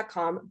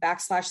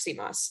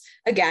athleticgreens.com/CMOS.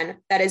 Again,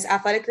 that is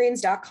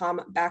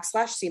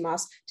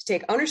athleticgreens.com/CMOS to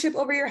take ownership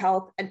over your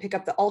health and pick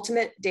up the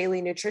ultimate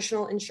daily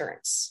nutritional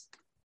insurance.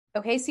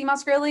 Okay,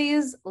 CMOS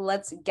girlies,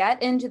 let's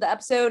get into the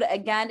episode.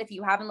 Again, if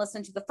you haven't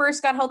listened to the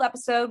first gut health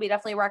episode, we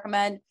definitely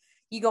recommend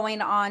you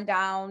going on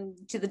down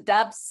to the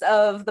depths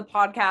of the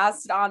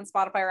podcast on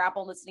Spotify or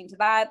Apple, listening to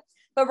that.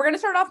 But we're going to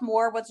start off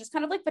more with just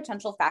kind of like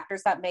potential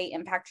factors that may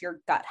impact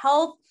your gut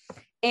health.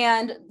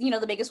 And,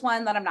 the biggest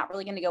one that I'm not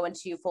really going to go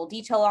into full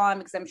detail on,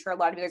 because I'm sure a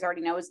lot of you guys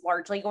already know, is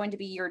largely going to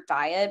be your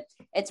diet.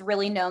 It's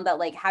really known that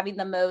like having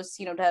the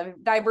most,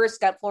 diverse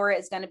gut flora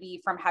is going to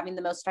be from having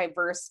the most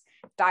diverse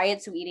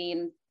diet. So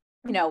eating,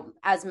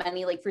 as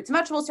many like fruits and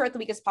vegetables throughout the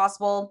week as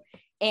possible.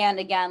 And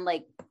again,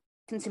 like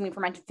consuming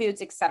fermented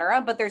foods,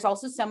 etc. But there's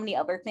also so many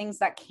other things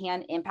that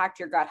can impact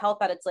your gut health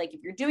that it's like,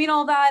 if you're doing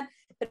all that,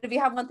 but if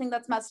you have one thing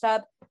that's messed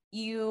up,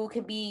 you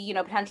could be,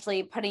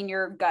 potentially putting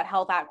your gut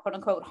health at quote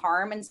unquote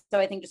harm. And so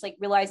I think just like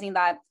realizing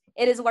that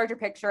it is a larger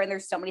picture and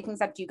there's so many things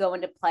that do go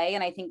into play.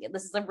 And I think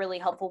this is a really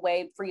helpful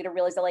way for you to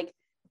realize that like,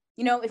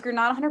 if you're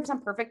not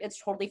 100% perfect,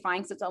 it's totally fine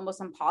because it's almost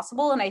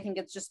impossible. And I think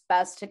it's just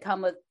best to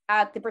come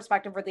at the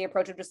perspective or the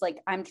approach of just like,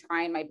 I'm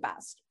trying my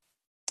best.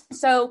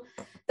 So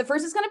the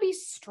first is going to be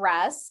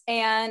stress.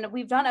 And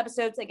we've done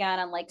episodes again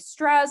on like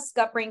stress,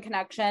 gut brain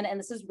connection. And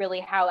this is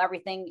really how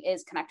everything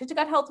is connected to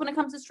gut health when it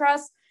comes to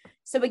stress.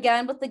 So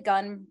again, with the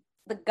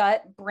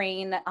gut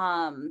brain,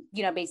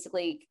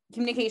 basically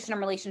communication and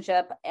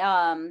relationship.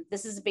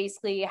 This is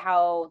basically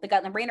how the gut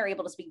and the brain are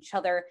able to speak to each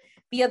other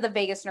via the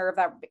vagus nerve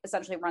that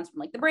essentially runs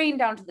from like the brain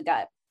down to the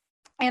gut.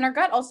 And our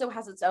gut also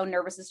has its own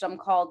nervous system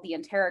called the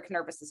enteric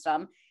nervous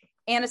system.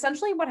 And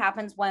essentially what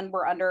happens when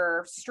we're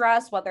under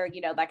stress, whether,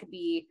 that could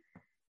be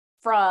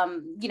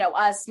from,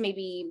 us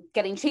maybe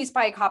getting chased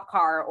by a cop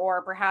car,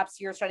 or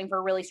perhaps you're studying for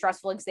a really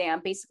stressful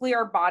exam, basically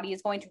our body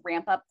is going to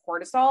ramp up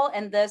cortisol.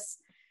 And this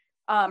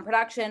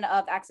production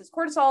of excess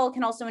cortisol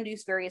can also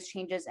induce various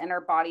changes in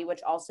our body,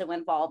 which also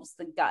involves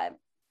the gut.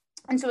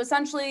 And so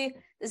essentially,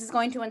 this is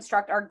going to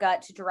instruct our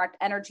gut to direct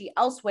energy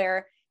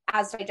elsewhere,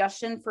 as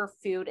digestion for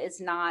food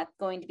is not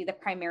going to be the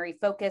primary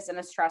focus in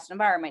a stressed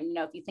environment.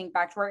 If you think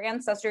back to our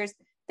ancestors,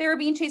 they were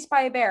being chased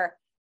by a bear.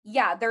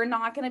 Yeah, they're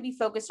not going to be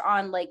focused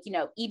on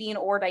eating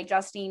or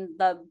digesting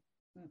the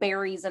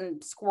berries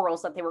and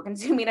squirrels that they were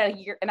consuming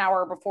an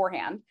hour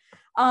beforehand.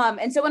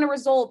 And so in a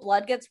result,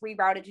 blood gets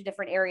rerouted to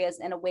different areas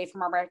and away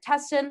from our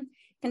intestine,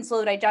 can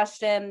slow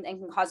digestion and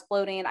can cause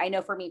bloating. I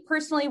know for me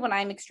personally, when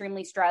I'm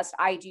extremely stressed,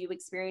 I do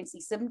experience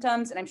these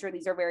symptoms. And I'm sure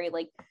these are very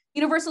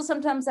universal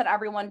symptoms that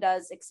everyone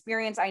does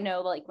experience. I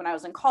know when I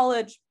was in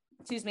college,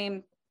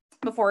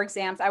 before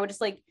exams, I would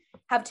just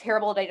have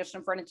terrible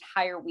digestion for an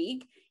entire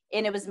week.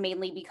 And it was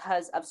mainly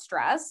because of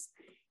stress.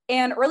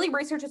 And early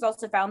research has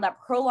also found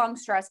that prolonged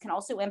stress can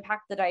also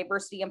impact the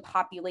diversity and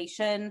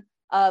population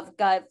of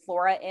gut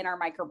flora in our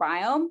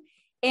microbiome.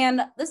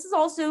 And this is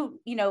also,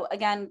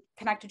 again,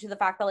 connected to the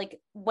fact that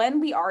when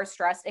we are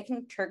stressed, it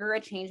can trigger a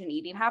change in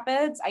eating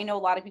habits. I know a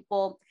lot of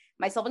people,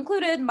 myself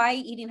included, my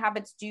eating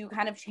habits do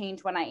kind of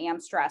change when I am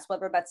stressed,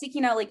 whether that's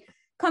seeking out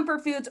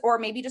comfort foods or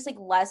maybe just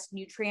less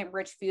nutrient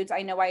rich foods.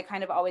 I know I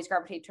kind of always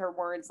gravitate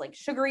towards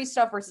sugary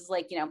stuff versus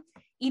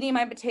eating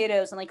my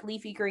potatoes and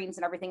leafy greens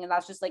and everything. And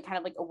that's just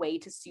kind of a way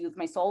to soothe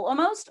my soul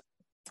almost.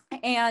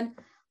 And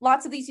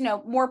lots of these,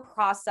 more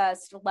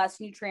processed, less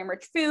nutrient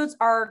rich foods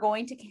are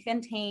going to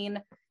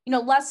contain,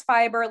 less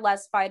fiber,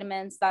 less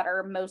vitamins that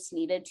are most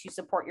needed to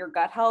support your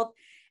gut health.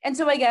 And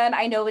so again,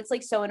 I know it's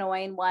so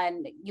annoying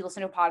when you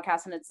listen to a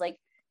podcast and it's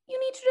you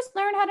need to just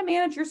learn how to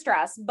manage your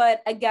stress.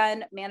 But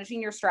again,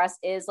 managing your stress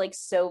is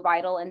so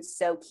vital and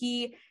so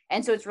key.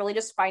 And so it's really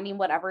just finding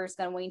whatever is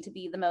going to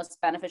be the most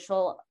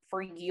beneficial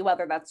for you,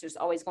 whether that's just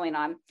always going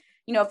on,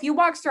 a few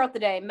walks throughout the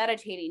day,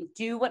 meditating,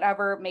 do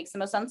whatever makes the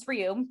most sense for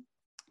you.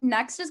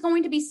 Next is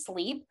going to be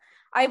sleep.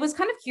 I was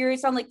kind of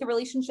curious on the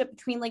relationship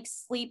between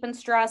sleep and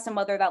stress and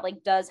whether that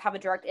does have a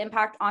direct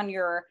impact on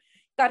your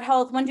gut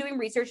health. When doing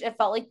research, it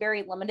felt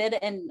very limited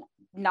and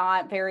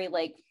not very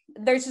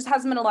there's just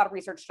hasn't been a lot of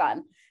research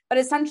done. But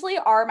essentially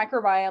our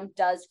microbiome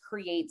does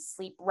create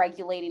sleep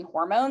regulating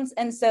hormones.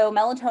 And so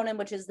melatonin,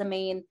 which is the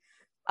main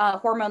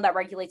hormone that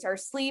regulates our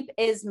sleep,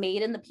 is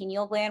made in the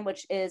pineal gland,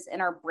 which is in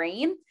our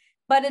brain.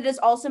 But it is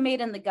also made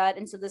in the gut.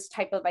 And so this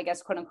type of, I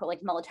guess, quote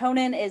unquote,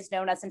 melatonin is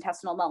known as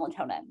intestinal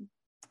melatonin.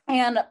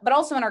 But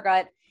also in our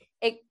gut,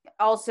 it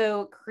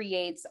also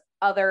creates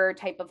other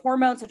type of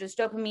hormones such as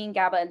dopamine,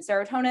 GABA, and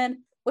serotonin,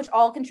 which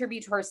all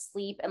contribute to our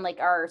sleep and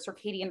our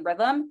circadian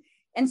rhythm.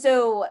 And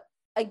so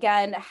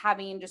again,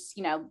 having just,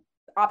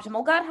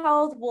 optimal gut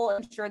health will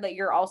ensure that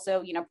you're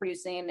also,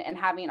 producing and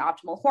having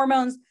optimal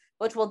hormones,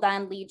 which will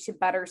then lead to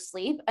better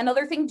sleep.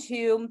 Another thing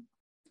too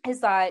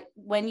is that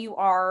when you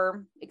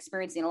are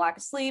experiencing a lack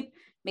of sleep,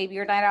 maybe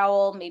you're a night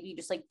owl, maybe you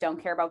just like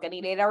don't care about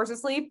getting 8 hours of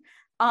sleep.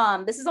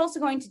 This is also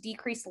going to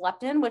decrease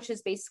leptin, which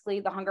is basically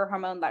the hunger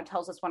hormone that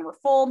tells us when we're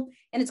full.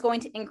 And it's going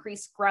to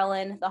increase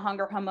ghrelin, the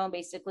hunger hormone,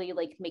 basically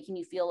like making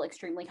you feel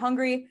extremely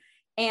hungry.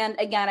 And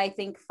again, I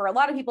think for a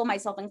lot of people,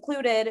 myself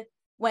included,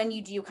 when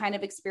you do kind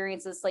of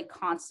experience this like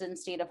constant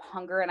state of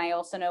hunger, and I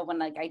also know when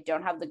like I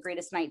don't have the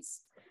greatest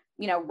night's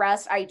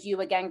rest, I do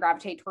again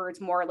gravitate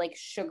towards more like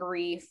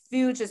sugary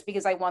food just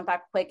because I want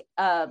that quick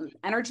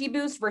energy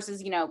boost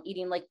versus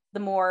eating like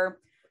the more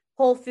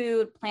whole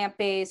food,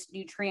 plant-based,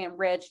 nutrient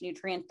rich,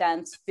 nutrient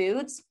dense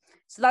foods.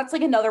 So that's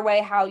like another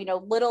way how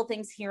little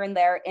things here and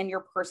there in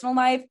your personal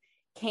life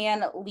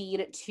can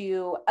lead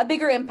to a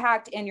bigger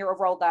impact in your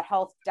overall gut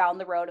health down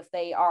the road if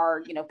they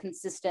are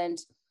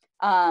consistent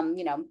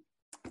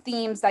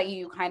themes that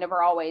you kind of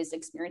are always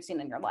experiencing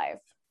in your life.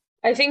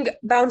 I think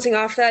bouncing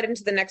off that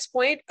into the next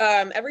point,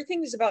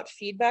 everything is about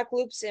feedback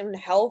loops in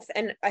health.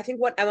 And I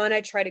think what Emma and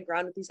I try to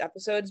ground with these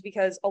episodes,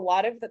 because a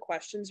lot of the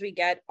questions we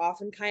get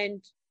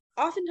oftentimes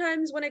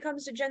when it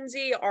comes to Gen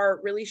Z are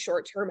really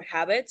short-term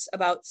habits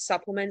about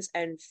supplements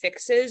and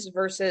fixes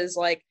versus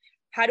like,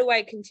 how do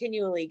I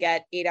continually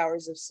get 8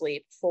 hours of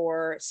sleep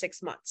for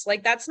 6 months?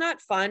 Like, that's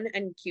not fun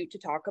and cute to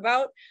talk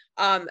about,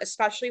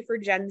 especially for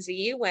Gen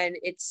Z when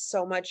it's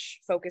so much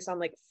focused on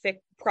like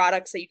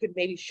products that you could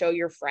maybe show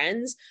your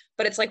friends.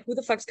 But it's like, who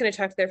the fuck's going to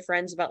talk to their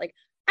friends about like,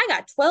 I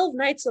got 12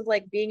 nights of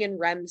like being in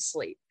REM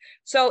sleep.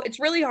 So it's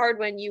really hard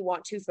when you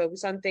want to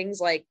focus on things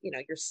like,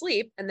 your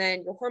sleep and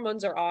then your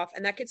hormones are off.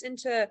 And that gets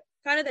into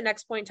kind of the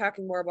next point,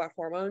 talking more about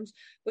hormones,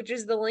 which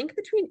is the link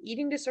between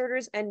eating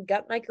disorders and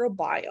gut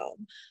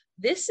microbiome.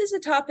 This is a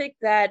topic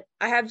that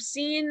I have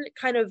seen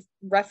kind of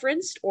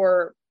referenced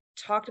or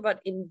talked about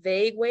in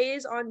vague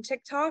ways on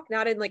TikTok,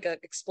 not in like a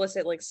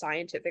explicit like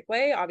scientific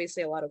way.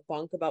 Obviously a lot of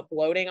bunk about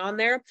bloating on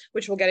there,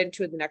 which we'll get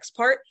into in the next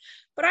part.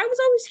 But I was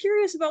always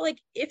curious about like,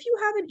 if you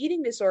have an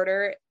eating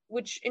disorder,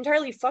 which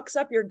entirely fucks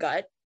up your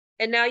gut,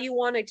 and now you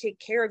want to take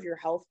care of your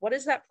health, what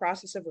does that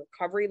process of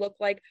recovery look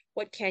like?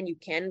 What can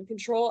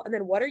control? And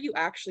then what are you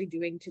actually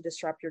doing to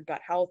disrupt your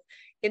gut health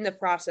in the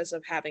process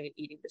of having an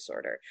eating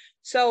disorder?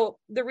 So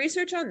the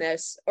research on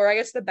this, or I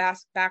guess the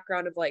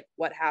background of like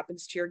what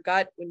happens to your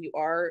gut when you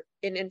are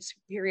in a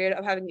period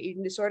of having an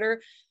eating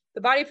disorder, the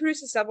body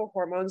produces several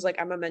hormones, like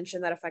Emma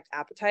mentioned, that affect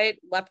appetite: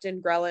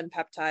 leptin, ghrelin,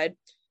 peptide.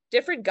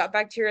 Different gut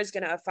bacteria is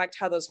going to affect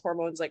how those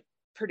hormones like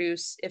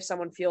produce if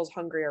someone feels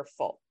hungry or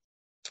full.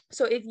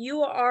 So if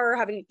you are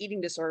having an eating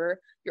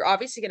disorder, you're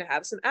obviously going to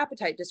have some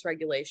appetite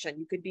dysregulation.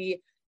 You could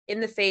be in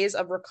the phase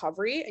of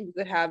recovery and you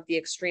could have the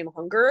extreme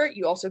hunger.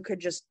 You also could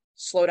just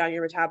slow down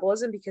your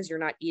metabolism because you're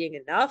not eating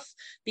enough,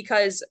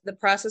 because the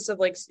process of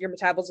like your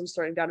metabolism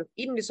slowing down with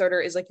eating disorder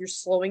is like you're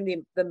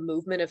slowing the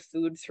movement of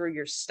food through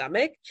your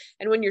stomach.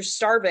 And when you're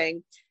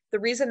starving, the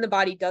reason the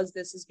body does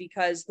this is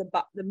because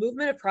the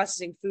movement of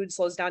processing food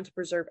slows down to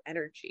preserve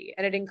energy,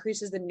 and it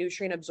increases the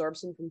nutrient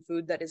absorption from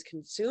food that is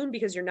consumed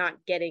because you're not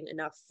getting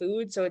enough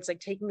food. So it's like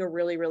taking a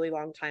really, really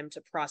long time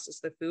to process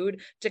the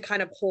food to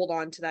kind of hold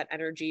on to that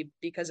energy,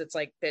 because it's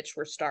like, bitch,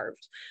 we're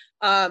starved.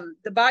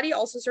 The body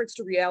also starts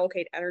to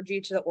reallocate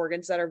energy to the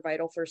organs that are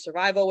vital for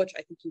survival, which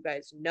I think you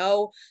guys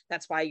know.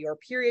 That's why your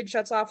period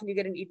shuts off when you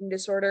get an eating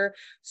disorder.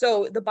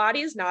 So the body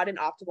is not in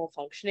optimal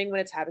functioning when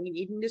it's having an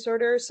eating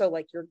disorder. So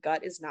like your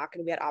gut is not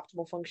going to be at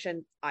optimal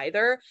function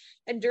either.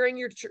 And during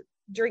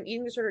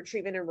eating disorder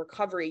treatment and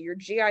recovery, your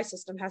GI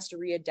system has to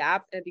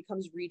readapt and it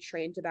becomes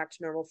retrained to back to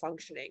normal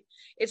functioning.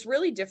 It's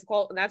really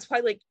difficult. And that's why,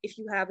 like, if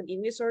you have an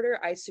eating disorder,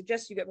 I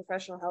suggest you get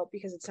professional help,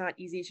 because it's not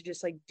easy to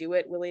just like do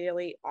it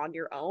willy-nilly on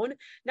your own,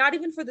 not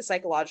even for the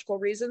psychological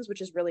reasons,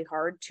 which is really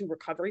hard to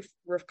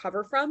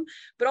recover from,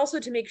 but also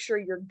to make sure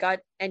your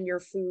gut and your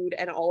food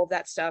and all of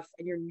that stuff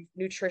and your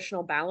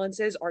nutritional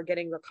balances are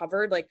getting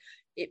recovered. Like,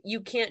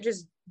 you can't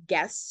just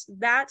guess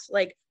that.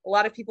 Like, a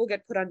lot of people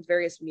get put on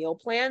various meal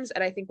plans,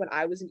 and I think when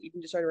I was in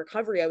eating disorder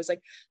recovery, I was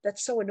like,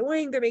 that's so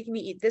annoying, they're making me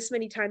eat this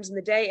many times in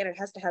the day and it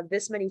has to have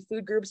this many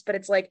food groups. But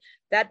it's like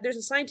that, there's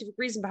a scientific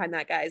reason behind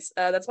that, guys.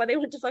 That's why they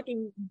went to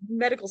fucking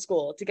medical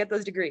school, to get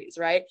those degrees,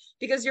 right?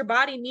 Because your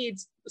body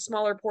needs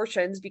smaller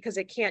portions because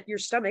your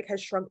stomach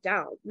has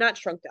not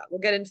shrunk down, we'll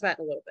get into that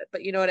in a little bit,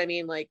 but you know what I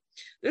mean? Like,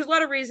 there's a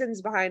lot of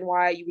reasons behind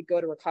why you would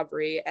go to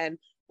recovery, and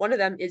one of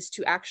them is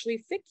to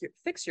actually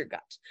fix your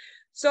gut.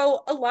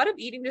 So a lot of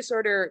eating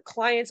disorder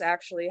clients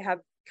actually have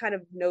kind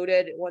of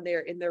noted when they're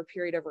in their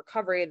period of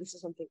recovery, and this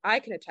is something I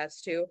can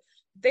attest to,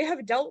 they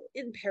have dealt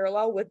in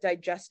parallel with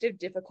digestive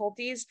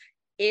difficulties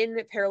in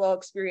parallel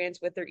experience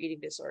with their eating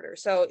disorder.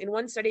 So in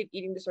one study of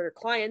eating disorder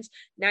clients,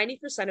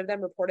 90% of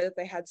them reported that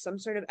they had some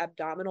sort of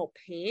abdominal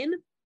pain,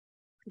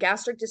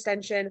 gastric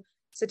distension,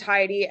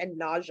 satiety, and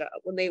nausea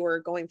when they were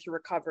going through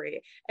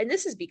recovery. And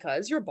this is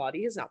because your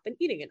body has not been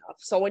eating enough.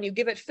 So when you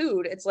give it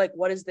food, it's like,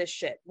 what is this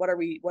shit? What are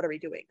we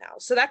doing now?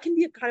 So that can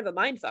be kind of a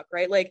mind fuck,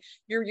 right? Like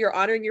you're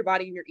honoring your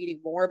body and you're eating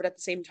more, but at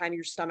the same time,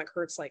 your stomach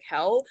hurts like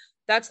hell.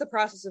 That's the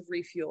process of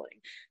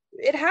refueling.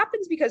 It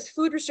happens because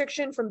food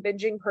restriction from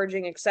binging,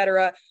 purging,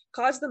 etc.,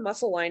 cause the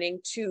muscle lining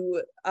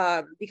to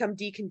become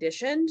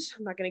deconditioned.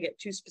 I'm not going to get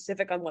too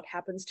specific on what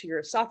happens to your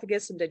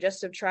esophagus and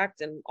digestive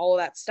tract and all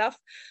of that stuff,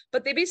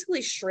 but they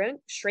basically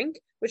shrink,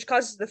 which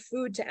causes the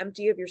food to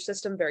empty of your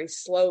system very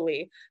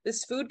slowly.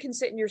 This food can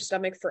sit in your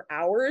stomach for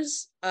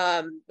hours,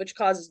 which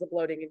causes the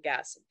bloating and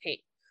gas and pain.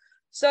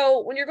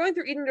 So when you're going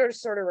through eating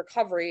disorder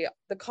recovery,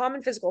 the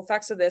common physical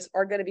effects of this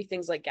are going to be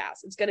things like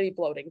gas. It's going to be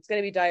bloating. It's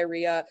going to be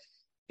diarrhea,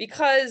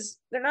 because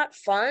they're not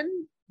fun,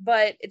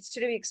 but it's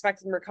to be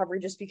expected in recovery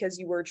just because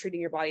you were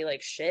treating your body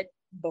like shit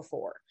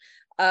before.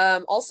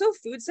 Also,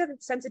 food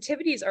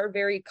sensitivities are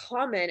very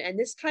common, and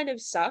this kind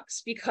of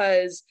sucks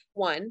because,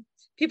 one,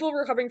 people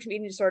recovering from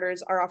eating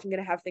disorders are often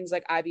going to have things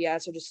like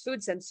IBS or just food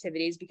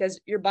sensitivities because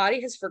your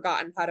body has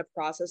forgotten how to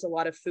process a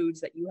lot of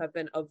foods that you have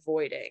been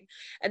avoiding.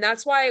 And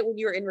that's why when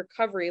you're in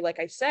recovery, like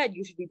I said,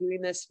 you should be doing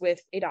this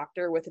with a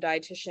doctor, with a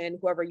dietitian,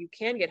 whoever you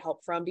can get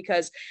help from,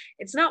 because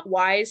it's not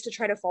wise to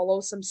try to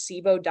follow some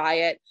SIBO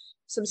diet,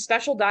 some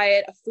special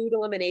diet, a food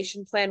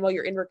elimination plan while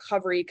you're in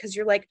recovery, because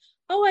you're like,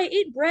 oh, I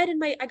ate bread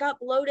and I got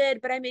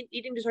bloated, but I'm in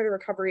eating disorder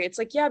recovery. It's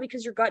like, yeah,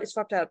 because your gut is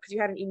fucked up because you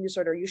had an eating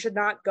disorder. You should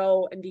not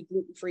go and be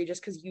gluten-free just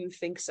because you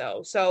think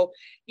so. So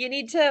you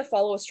need to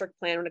follow a strict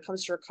plan when it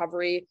comes to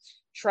recovery,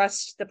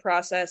 trust the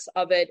process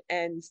of it,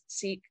 and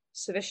seek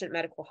sufficient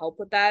medical help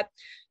with that.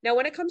 Now,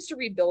 when it comes to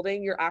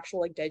rebuilding your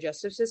actual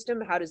digestive system,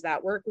 how does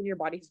that work when your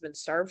body has been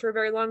starved for a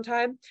very long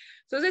time?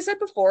 So as I said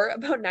before,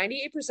 about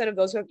 98% of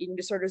those who have eating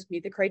disorders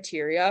meet the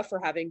criteria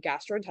for having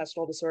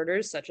gastrointestinal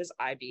disorders such as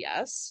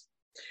IBS.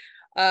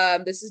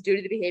 This is due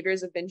to the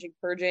behaviors of binging,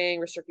 purging,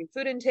 restricting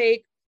food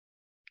intake.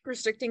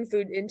 Restricting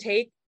food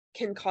intake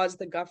can cause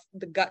the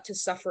gut to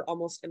suffer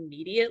almost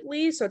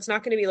immediately. So it's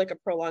not going to be like a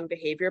prolonged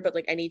behavior, but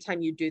like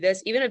anytime you do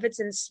this, even if it's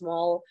in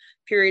small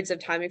periods of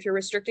time, if you're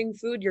restricting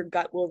food, your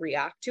gut will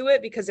react to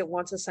it because it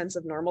wants a sense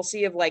of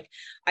normalcy of like,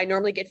 I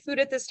normally get food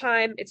at this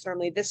time. It's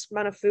normally this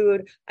amount of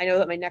food. I know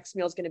that my next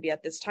meal is going to be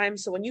at this time.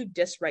 So when you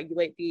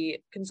dysregulate the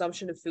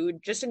consumption of food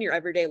just in your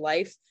everyday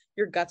life,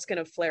 your gut's going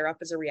to flare up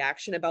as a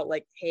reaction about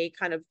like, hey,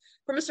 kind of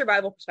from a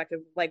survival perspective,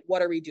 like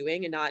what are we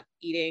doing and not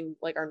eating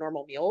like our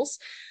normal meals.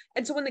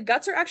 And so when the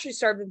guts are actually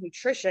starved of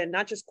nutrition,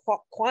 not just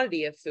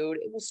quantity of food,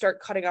 it will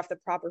start cutting off the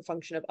proper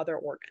function of other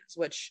organs,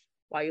 which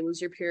why you lose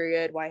your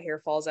period, why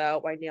hair falls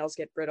out, why nails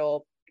get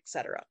brittle,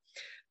 etc.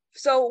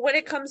 So when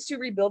it comes to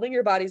rebuilding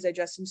your body's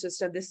digestive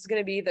system, this is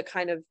going to be the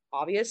kind of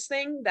obvious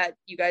thing that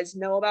you guys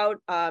know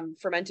about.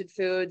 Fermented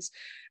foods.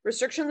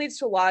 Restriction leads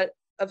to a lot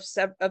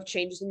of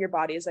changes in your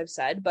body, as I've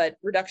said, but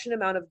reduction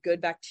amount of good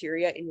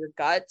bacteria in your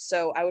gut.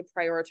 So I would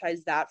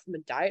prioritize that from a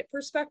diet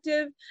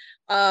perspective.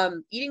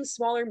 Eating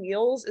smaller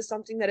meals is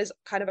something that is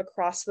kind of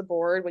across the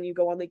board when you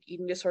go on like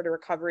eating disorder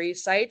recovery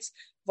sites.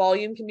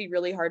 Volume can be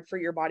really hard for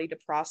your body to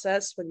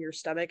process when your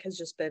stomach has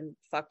just been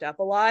fucked up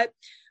a lot.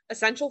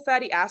 Essential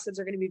fatty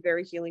acids are going to be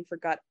very healing for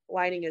gut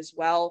lining as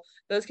well.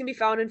 Those can be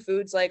found in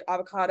foods like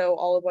avocado,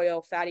 olive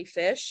oil, fatty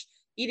fish.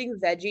 Eating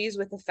veggies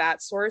with a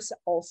fat source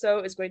also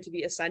is going to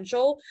be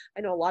essential.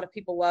 I know a lot of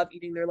people love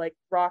eating their like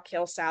raw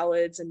kale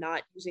salads and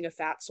not using a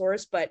fat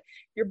source, but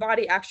your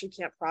body actually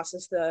can't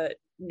process the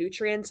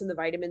nutrients and the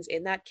vitamins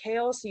in that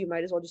kale. So you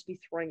might as well just be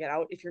throwing it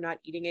out if you're not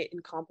eating it in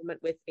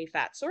complement with a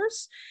fat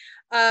source.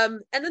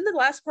 And then the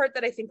last part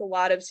that I think a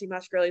lot of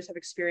CMOS girlies have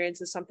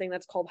experienced is something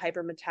that's called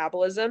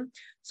hypermetabolism.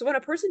 So when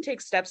a person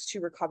takes steps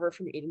to recover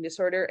from eating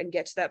disorder and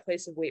get to that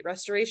place of weight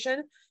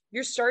restoration,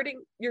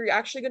 you're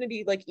actually going to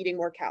be like eating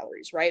more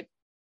calories, right?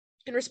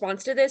 In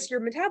response to this, your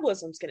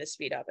metabolism is going to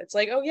speed up. It's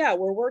like, oh yeah,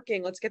 we're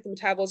working. Let's get the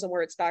metabolism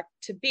where it's back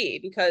to be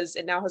because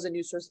it now has a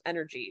new source of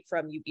energy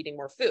from you eating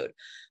more food.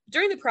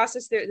 During the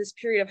process, this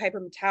period of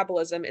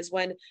hypermetabolism is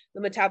when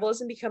the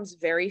metabolism becomes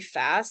very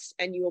fast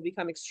and you will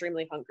become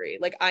extremely hungry.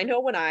 Like I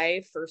know when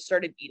I first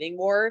started eating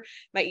more,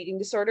 my eating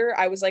disorder,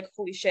 I was like,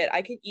 holy shit,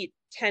 I could eat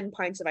 10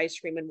 pints of ice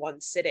cream in one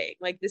sitting.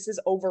 Like this is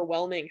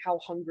overwhelming how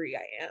hungry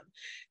I am.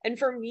 And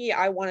for me,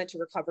 I wanted to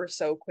recover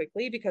so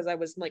quickly because I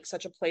was in like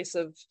such a place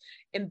of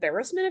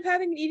embarrassment of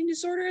having an eating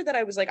disorder that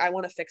I was like, I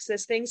want to fix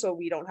this thing so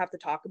we don't have to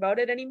talk about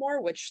it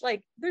anymore, which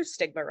like there's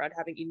stigma around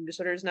having eating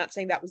disorders. Not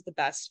saying that was the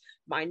best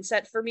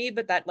mindset for me,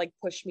 but that like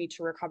pushed me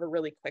to recover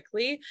really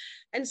quickly.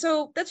 And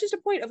so that's just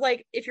a point of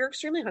like, if you're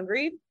extremely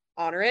hungry,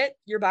 honor it.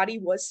 Your body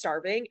was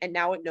starving and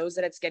now it knows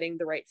that it's getting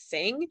the right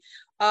thing.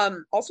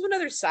 Also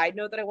another side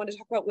note that I want to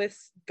talk about with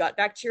gut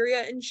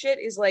bacteria and shit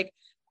is like,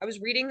 I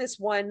was reading this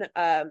one,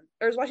 I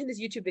was watching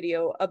this YouTube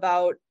video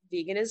about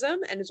veganism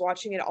and was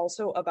watching it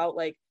also about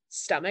like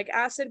stomach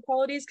acid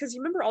qualities. Cause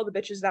you remember all the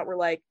bitches that were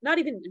like, not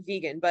even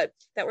vegan, but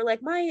that were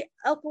like my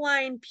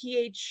alkaline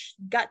pH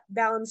gut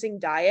balancing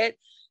diet.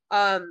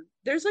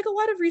 There's like a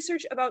lot of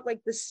research about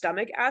like the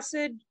stomach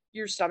acid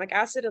your stomach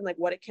acid and like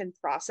what it can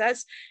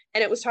process.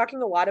 And it was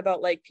talking a lot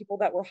about like people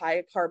that were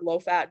high carb, low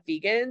fat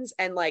vegans.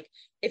 And like,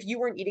 if you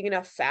weren't eating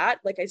enough fat,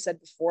 like I said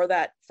before,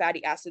 that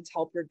fatty acids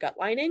help your gut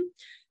lining.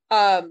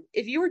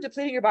 If you were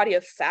depleting your body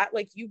of fat,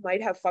 like you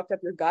might have fucked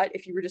up your gut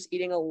if you were just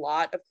eating a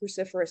lot of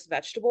cruciferous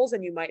vegetables,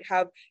 and you might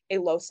have a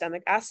low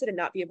stomach acid and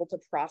not be able to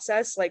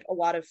process like a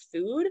lot of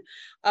food.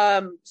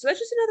 So that's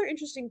just another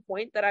interesting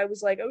point that I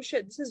was like, oh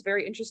shit, this is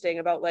very interesting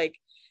about like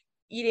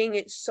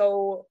eating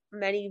so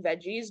many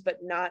veggies but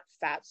not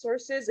fat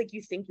sources. Like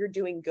you think you're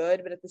doing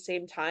good, but at the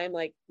same time,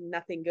 like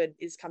nothing good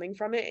is coming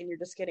from it and you're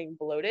just getting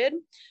bloated.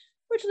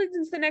 Which leads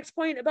into the next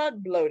point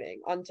about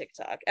bloating on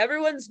TikTok.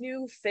 Everyone's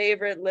new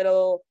favorite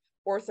little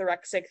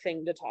orthorexic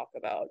thing to talk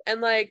about.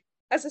 And like,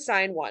 as a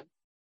sign, one,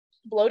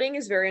 bloating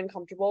is very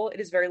uncomfortable.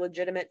 It is very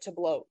legitimate to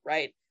bloat,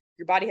 right?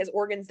 Your body has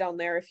organs down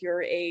there if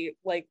you're a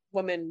like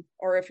woman,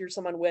 or if you're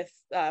someone with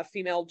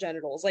female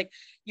genitals. Like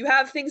you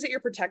have things that you're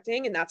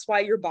protecting, and that's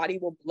why your body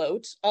will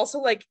bloat. Also,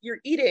 like you're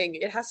eating,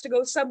 it has to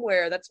go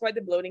somewhere. That's why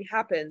the bloating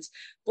happens.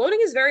 Bloating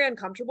is very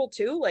uncomfortable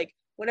too. Like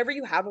whenever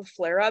you have a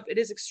flare up, it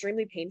is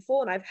extremely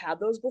painful, and I've had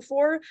those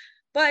before.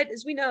 But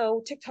as we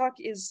know, TikTok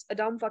is a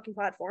dumb fucking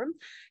platform,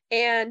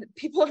 and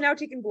people have now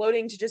taken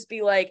bloating to just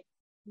be like,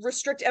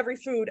 restrict every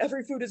food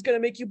is going to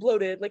make you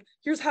bloated, like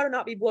here's how to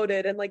not be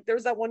bloated. And like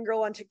there's that one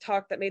girl on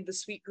TikTok that made the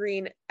sweet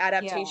green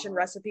adaptation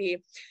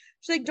recipe.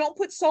 She's like, don't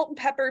put salt and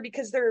pepper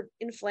because they're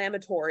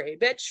inflammatory.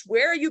 Bitch,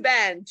 where have you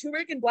been?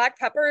 Turmeric and black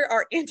pepper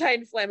are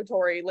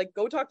anti-inflammatory. Like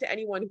go talk to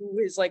anyone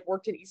who has like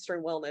worked in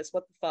Eastern wellness.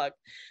 What the fuck?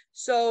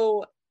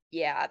 So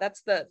yeah,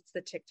 that's the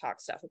TikTok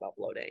stuff about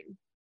bloating.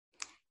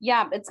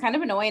 Yeah, it's kind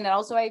of annoying. And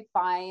also I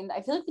feel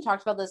like we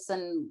talked about this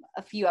in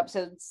a few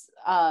episodes,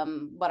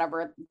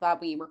 whatever that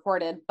we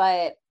recorded,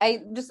 but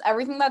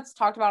everything that's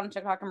talked about on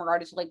TikTok in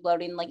regard to like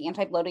bloating, like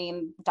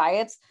anti-bloating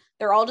diets,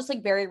 they're all just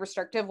like very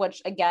restrictive,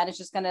 which again, is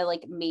just going to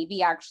like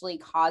maybe actually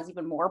cause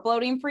even more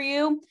bloating for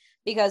you.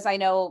 Because I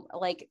know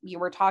like you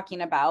were talking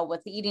about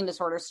with the eating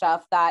disorder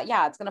stuff that,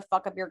 yeah, it's going to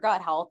fuck up your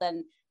gut health.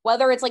 And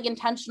whether it's like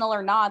intentional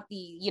or not, the,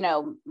 you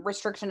know,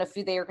 restriction of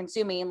food that you're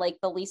consuming, like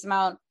the least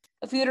amount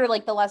of food or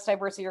like the less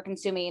diversity you're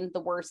consuming, the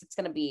worse it's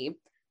going to be.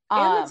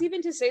 And that's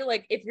even to say,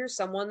 like, if you're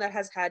someone that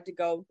has had to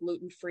go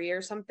gluten-free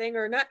or something,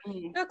 or not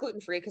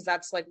gluten-free, because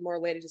that's like more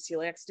related to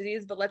celiac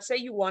disease, but let's say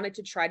you wanted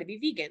to try to be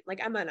vegan,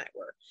 like Emma and I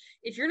were.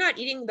 If you're not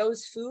eating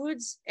those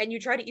foods and you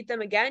try to eat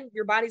them again,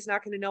 your body's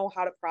not going to know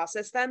how to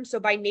process them. So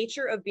by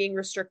nature of being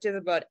restrictive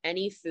about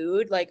any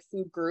food, like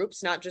food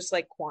groups, not just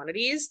like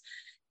quantities,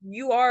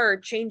 you are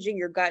changing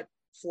your gut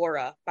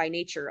flora by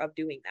nature of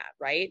doing that,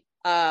 right?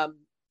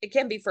 It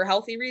can be for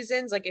healthy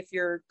reasons, like if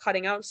you're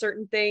cutting out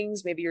certain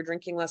things, maybe you're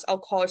drinking less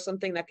alcohol or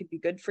something that could be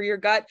good for your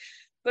gut.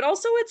 But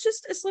also it's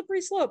just a slippery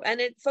slope, and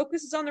it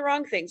focuses on the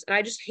wrong things. And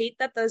I just hate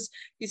that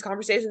these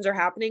conversations are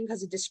happening,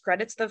 because it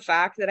discredits the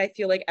fact that I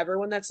feel like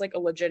everyone that's like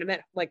a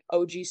legitimate like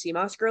OG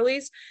CMOS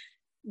girlies,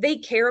 they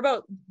care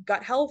about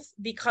gut health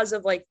because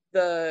of like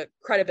the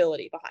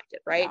credibility behind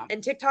it, right? Yeah.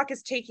 And TikTok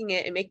is taking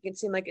it and making it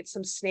seem like it's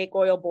some snake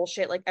oil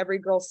bullshit, like every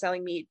girl's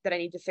telling me that I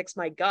need to fix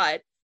my gut.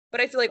 But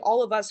I feel like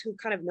all of us who've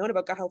kind of known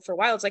about gut health for a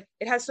while, it's like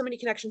it has so many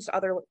connections to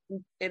other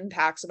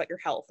impacts about your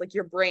health, like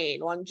your brain,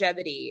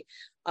 longevity,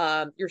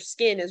 your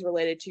skin is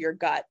related to your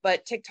gut.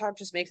 But TikTok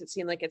just makes it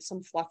seem like it's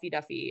some fluffy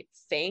duffy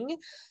thing.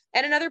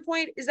 And another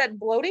point is that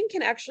bloating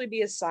can actually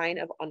be a sign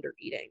of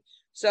undereating.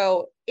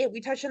 So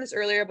we touched on this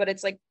earlier, but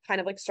it's like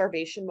kind of like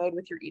starvation mode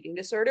with your eating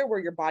disorder,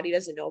 where your body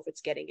doesn't know if it's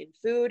getting in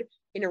food.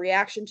 In a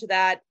reaction to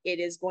that, it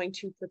is going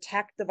to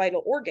protect the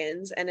vital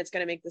organs, and it's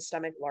going to make the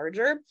stomach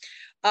larger.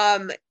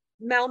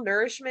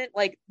 Malnourishment,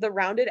 like the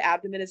rounded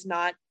abdomen, it's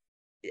not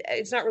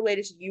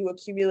related to you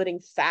accumulating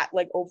fat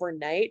like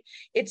overnight.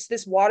 It's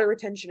this water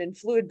retention and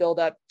fluid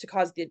buildup to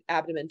cause the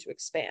abdomen to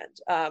expand.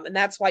 And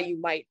that's why you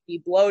might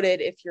be bloated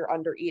if you're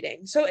under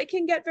eating. So it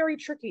can get very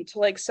tricky to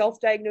like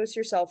self-diagnose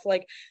yourself.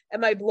 Like,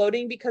 am I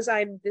bloating because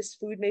this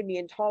food made me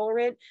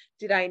intolerant?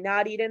 Did I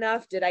not eat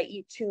enough? Did I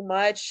eat too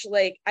much?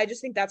 Like, I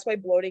just think that's why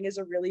bloating is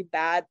a really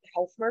bad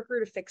health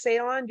marker to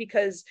fixate on,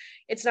 because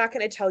it's not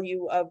going to tell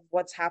you of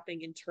what's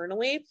happening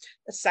internally.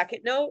 A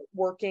second note,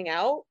 working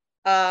out.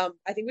 I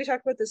think we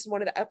talked about this in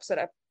one of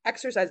the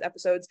exercise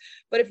episodes,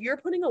 but if you're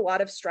putting a lot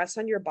of stress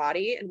on your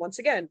body, and once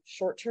again,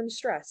 short-term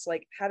stress,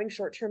 like having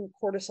short-term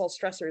cortisol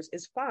stressors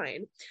is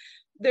fine.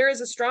 There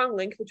is a strong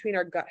link between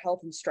our gut health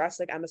and stress,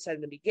 like Emma said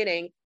in the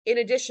beginning, in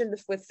addition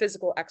with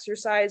physical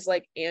exercise,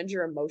 like, and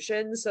your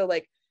emotions. So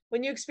like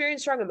when you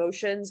experience strong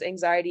emotions,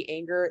 anxiety,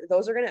 anger,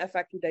 those are going to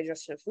affect your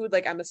digestion of food,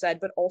 like Emma said,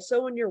 but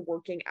also when you're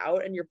working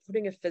out and you're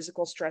putting a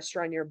physical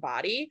stressor on your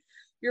body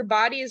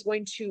is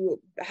going to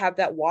have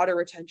that water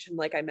retention,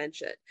 like I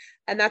mentioned.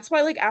 And that's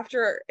why, like,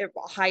 after a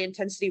high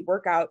intensity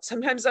workout,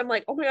 sometimes I'm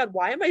like, oh my God,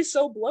 why am I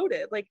so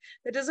bloated? Like,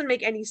 that doesn't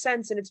make any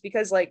sense. And it's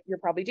because like you're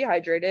probably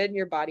dehydrated and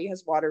your body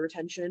has water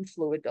retention and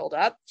fluid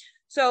buildup.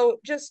 So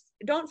just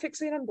don't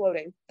fixate on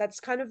bloating. That's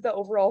kind of the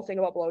overall thing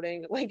about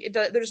bloating. Like,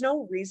 there's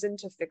no reason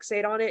to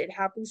fixate on it. It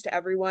happens to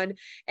everyone.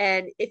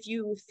 And if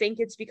you think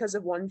it's because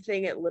of one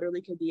thing, it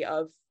literally could be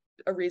of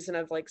a reason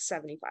of like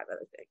 75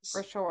 other things.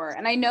 For sure.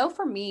 And I know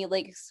for me,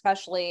 like,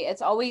 especially,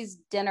 it's always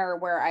dinner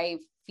where I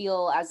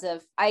feel as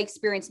if I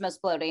experience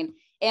most bloating.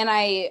 And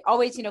I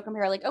always,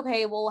 compare like,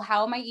 okay, well,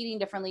 how am I eating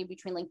differently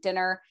between like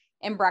dinner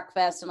and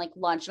breakfast and like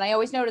lunch? And I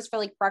always notice for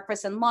like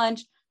breakfast and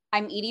lunch,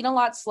 I'm eating a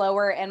lot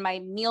slower and my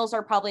meals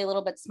are probably a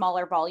little bit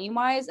smaller volume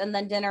wise. And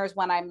then dinner is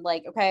when I'm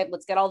like, okay,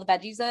 let's get all the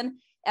veggies in.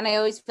 And I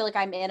always feel like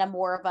I'm in a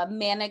more of a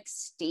manic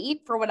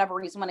state for whatever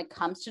reason when it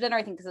comes to dinner.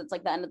 I think because it's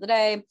like the end of the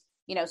day,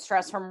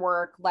 stress from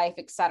work, life,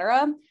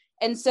 etc.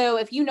 And so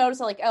if you notice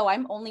like, oh,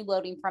 I'm only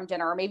bloating from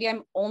dinner, or maybe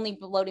I'm only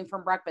bloating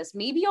from breakfast,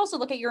 maybe also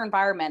look at your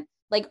environment.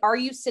 Like, are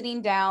you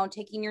sitting down,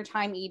 taking your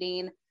time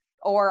eating,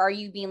 or are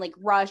you being like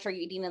rushed? Are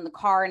you eating in the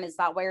car? And is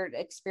that why you're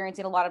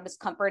experiencing a lot of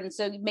discomfort? And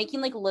so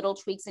making like little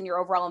tweaks in your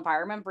overall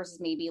environment versus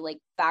maybe like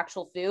the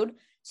actual food.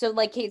 So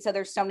like Kate said,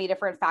 there's so many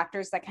different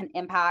factors that can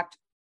impact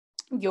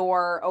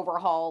your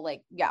overall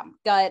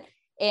gut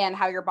and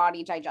how your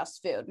body digests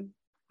food.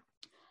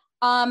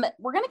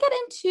 We're going to get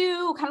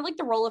into kind of like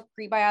the role of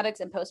prebiotics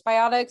and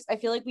postbiotics. I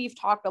feel like we've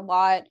talked a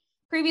lot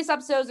previous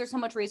episodes. There's so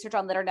much research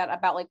on the internet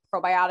about like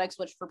probiotics,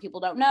 which for people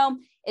don't know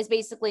is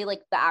basically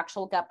like the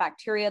actual gut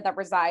bacteria that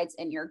resides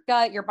in your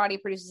gut. Your body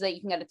produces it.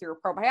 You can get it through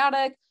a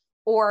probiotic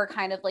or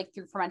kind of like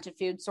through fermented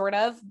food sort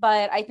of.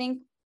 But I think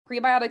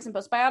prebiotics and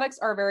postbiotics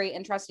are a very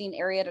interesting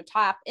area to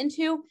tap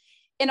into.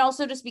 And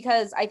also just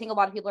because I think a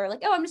lot of people are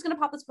like, oh, I'm just going to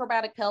pop this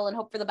probiotic pill and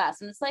hope for the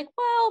best. And it's like,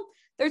 well,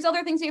 there's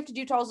other things you have to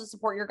do to also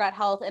support your gut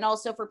health. And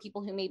also for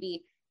people who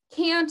maybe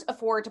can't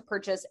afford to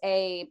purchase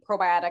a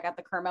probiotic at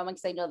the current moment,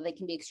 because I know that they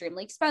can be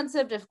extremely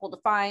expensive, difficult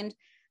to find.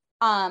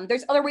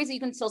 There's other ways that you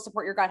can still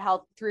support your gut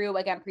health through,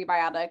 again,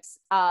 prebiotics,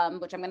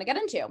 which I'm going to get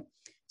into.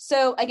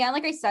 So again,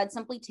 like I said,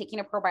 simply taking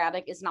a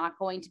probiotic is not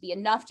going to be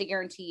enough to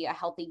guarantee a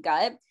healthy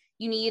gut.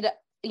 You need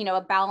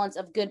a balance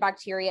of good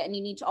bacteria, and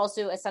you need to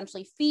also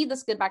essentially feed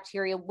this good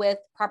bacteria with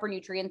proper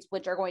nutrients,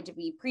 which are going to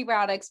be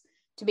prebiotics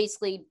to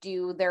basically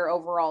do their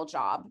overall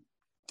job.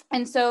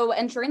 And so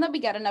ensuring that we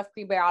get enough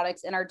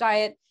prebiotics in our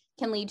diet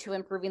can lead to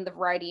improving the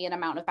variety and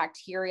amount of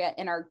bacteria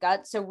in our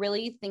gut. So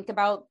really think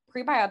about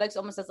prebiotics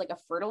almost as like a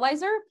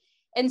fertilizer.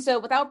 And so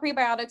without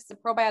prebiotics, the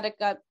probiotic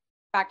gut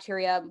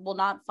bacteria will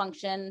not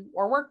function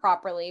or work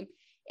properly.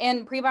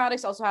 And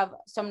prebiotics also have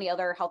so many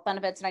other health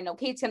benefits. And I know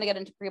Kate's going to get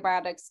into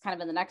prebiotics kind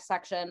of in the next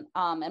section,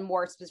 and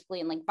more specifically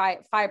in like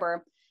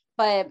fiber.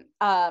 But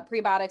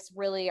prebiotics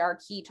really are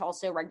key to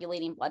also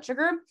regulating blood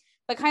sugar.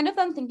 But kind of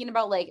then thinking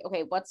about like,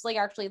 okay, what's like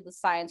actually the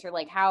science, or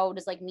like how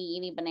does like me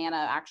eating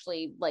banana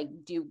actually like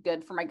do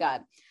good for my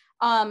gut?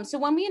 So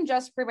when we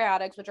ingest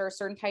prebiotics, which are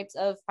certain types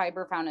of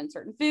fiber found in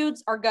certain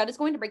foods, our gut is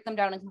going to break them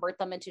down and convert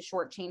them into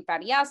short chain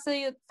fatty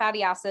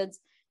acids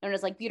known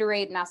as like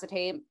butyrate and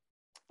acetate.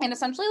 And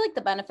essentially like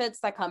the benefits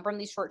that come from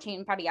these short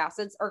chain fatty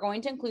acids are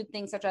going to include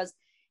things such as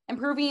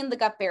improving the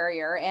gut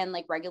barrier and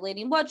like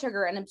regulating blood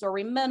sugar and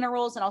absorbing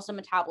minerals and also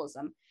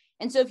metabolism.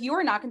 And so if you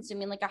are not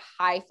consuming like a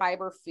high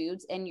fiber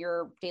foods in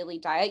your daily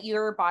diet,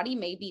 your body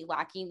may be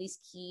lacking these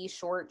key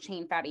short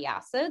chain fatty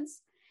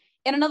acids.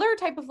 And another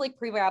type of like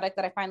prebiotic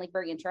that I find like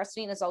very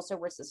interesting is also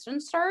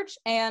resistant starch.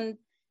 And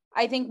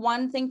I think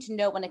one thing to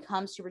note when it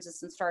comes to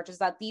resistant starch is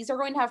that these are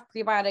going to have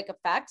prebiotic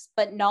effects,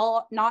 but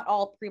not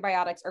all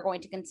prebiotics are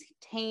going to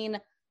contain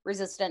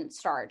resistant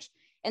starch.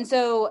 And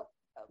so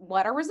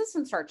what are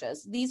resistant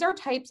starches? These are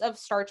types of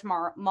starch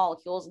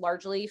molecules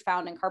largely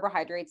found in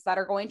carbohydrates that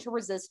are going to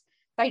resist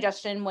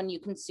digestion when you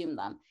consume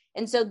them.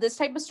 And so this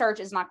type of starch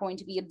is not going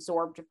to be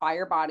absorbed by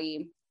your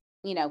body,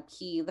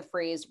 key the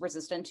phrase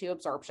resistant to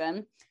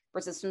absorption,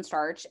 resistant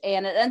starch,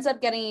 and it ends up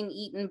getting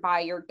eaten by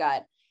your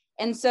gut.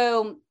 And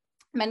so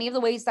many of the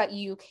ways that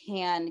you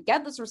can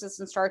get this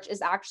resistant starch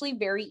is actually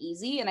very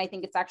easy. And I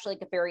think it's actually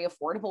like a very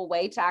affordable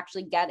way to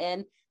actually get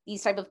in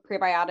these type of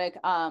prebiotics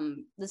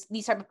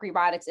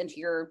into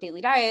your daily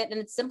diet. And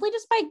it's simply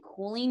just by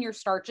cooling your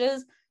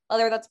starches,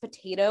 whether that's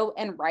potato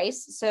and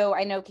rice. So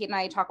I know Kate and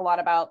I talk a lot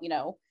about,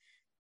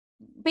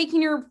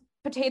 baking your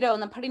potato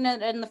and then putting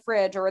it in the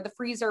fridge or the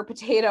freezer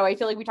potato. I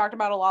feel like we talked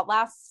about a lot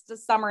last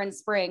summer and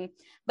spring,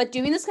 but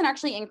doing this can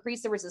actually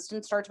increase the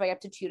resistant starch by up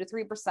to 2 to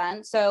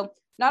 3%. So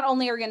not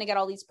only are you going to get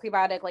all these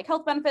prebiotic like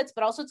health benefits,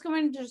 but also it's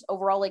going to just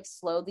overall like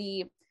slow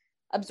the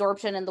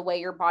absorption and the way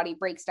your body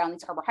breaks down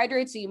these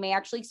carbohydrates. So you may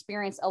actually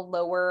experience a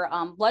lower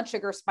blood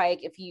sugar spike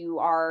if you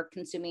are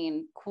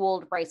consuming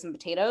cooled rice and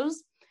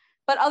potatoes.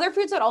 But other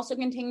foods that also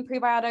contain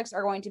prebiotics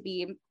are going to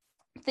be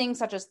things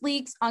such as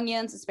leeks,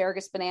 onions,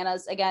 asparagus,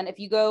 bananas. Again, if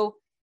you go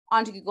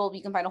onto Google,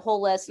 you can find a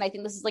whole list. And I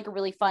think this is like a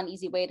really fun,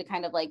 easy way to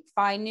kind of like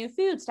find new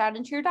foods to add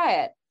into your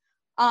diet.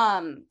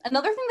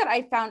 Another thing that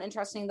I found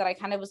interesting that I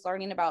kind of was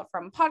learning about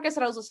from a podcast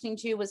that I was listening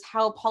to was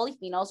how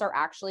polyphenols are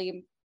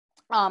actually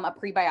a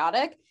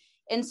prebiotic.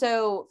 And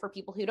so for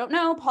people who don't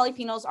know,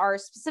 polyphenols are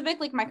specific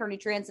like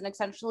micronutrients, and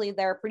essentially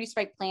they're produced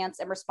by plants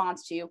in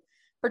response to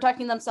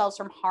protecting themselves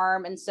from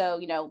harm. And so,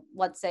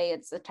 let's say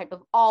it's a type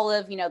of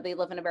olive, they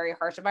live in a very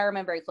harsh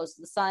environment, very close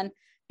to the sun.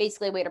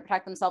 Basically, a way to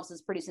protect themselves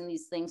is producing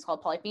these things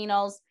called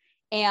polyphenols.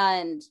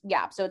 And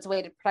yeah, so it's a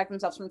way to protect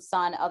themselves from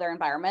sun, other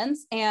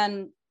environments.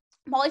 And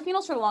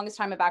Polyphenols for the longest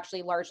time have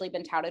actually largely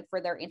been touted for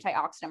their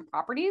antioxidant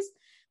properties,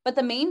 but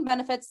the main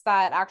benefits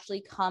that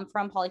actually come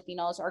from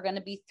polyphenols are going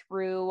to be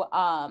through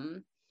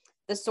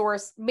the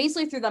source,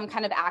 basically through them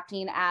kind of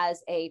acting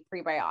as a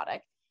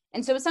prebiotic.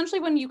 And so essentially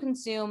when you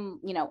consume,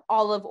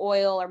 olive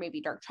oil or maybe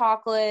dark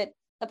chocolate,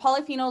 the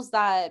polyphenols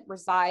that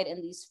reside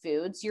in these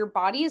foods, your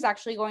body is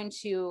actually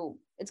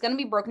it's going to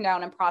be broken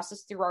down and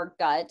processed through our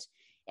gut.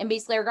 And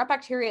basically our gut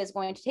bacteria is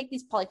going to take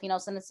these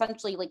polyphenols and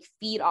essentially like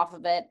feed off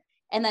of it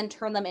and then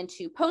turn them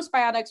into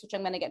postbiotics, which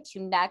I'm going to get to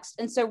next.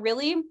 And so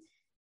really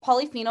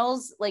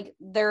polyphenols, like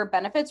their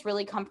benefits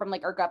really come from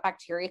like our gut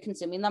bacteria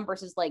consuming them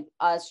versus like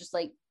us just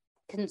like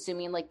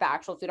consuming like the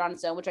actual food on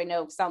its own, which I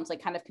know sounds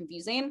like kind of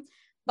confusing,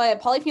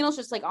 but polyphenols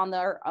just like on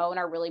their own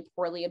are really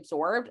poorly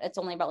absorbed. It's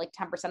only about like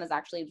 10% is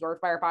actually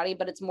absorbed by our body,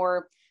 but it's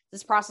more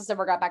this process of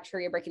our gut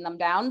bacteria breaking them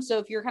down. So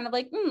if you're kind of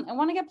like, I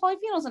want to get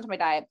polyphenols into my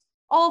diet,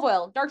 olive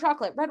oil, dark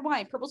chocolate, red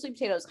wine, purple sweet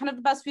potatoes, kind of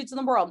the best foods in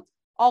the world,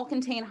 all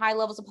contain high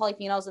levels of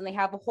polyphenols, and they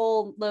have a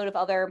whole load of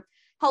other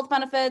health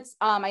benefits.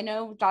 I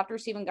know Dr.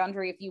 Stephen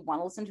Gundry, if you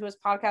want to listen to his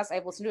podcast,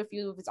 I've listened to a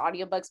few of his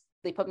audiobooks.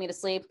 They put me to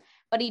sleep,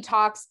 but he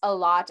talks a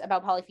lot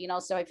about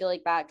polyphenols. So I feel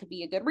like that could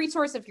be a good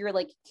resource if you're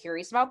like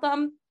curious about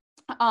them.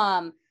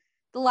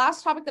 The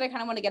last topic that I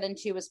kind of want to get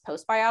into is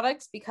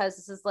postbiotics, because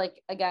this is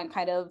like, again,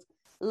 kind of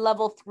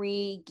level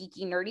 3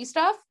 geeky nerdy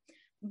stuff.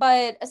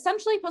 But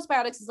essentially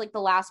postbiotics is like the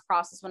last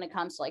process when it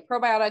comes to like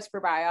probiotics,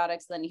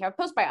 prebiotics, then you have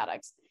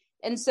postbiotics.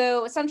 And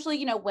so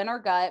essentially, when our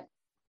gut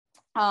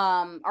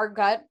and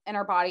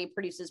our body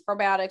produces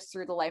probiotics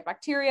through the live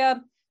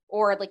bacteria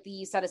or like the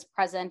yeast that is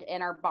present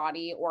in our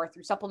body or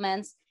through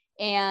supplements.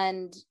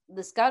 And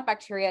this gut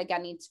bacteria,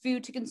 again, needs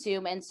food to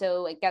consume. And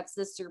so it gets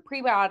this through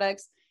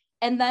prebiotics.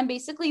 And then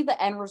basically the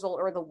end result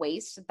or the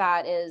waste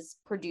that is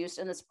produced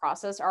in this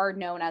process are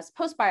known as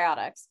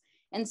postbiotics.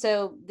 And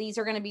so these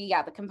are going to be,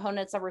 the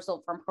components that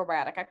result from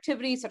probiotic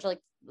activity, such as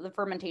like the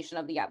fermentation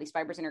of these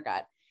fibers in your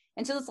gut.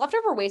 And so this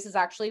leftover waste is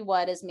actually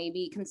what is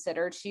maybe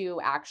considered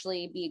to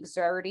actually be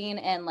exerting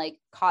and like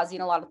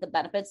causing a lot of the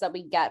benefits that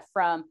we get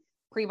from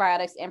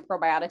prebiotics and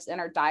probiotics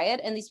in our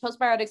diet. And these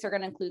postbiotics are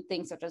going to include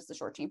things such as the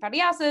short chain fatty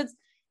acids,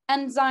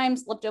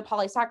 enzymes,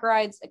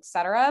 lipopolysaccharides,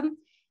 etc.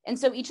 And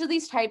so each of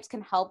these types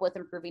can help with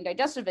improving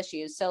digestive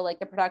issues. So like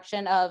the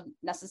production of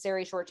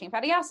necessary short chain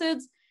fatty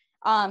acids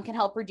can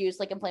help reduce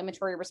like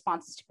inflammatory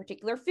responses to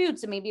particular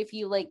foods. So maybe if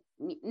you like,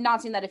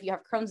 not saying that if you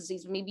have Crohn's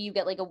disease, maybe you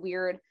get like a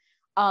weird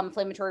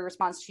inflammatory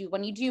response to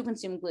when you do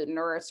consume gluten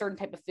or a certain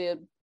type of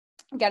food,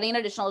 getting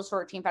additional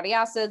short chain fatty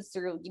acids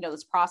through,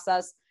 this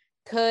process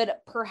could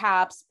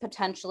perhaps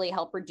potentially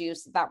help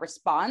reduce that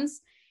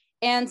response.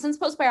 And since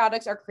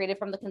postbiotics are created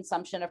from the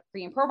consumption of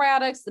pre and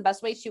probiotics, the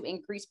best way to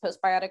increase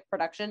postbiotic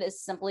production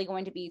is simply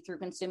going to be through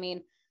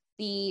consuming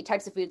the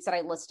types of foods that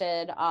I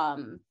listed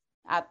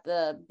at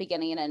the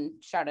beginning and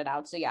shouted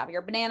out. So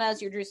your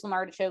bananas, your Jerusalem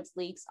artichokes,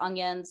 leeks,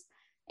 onions,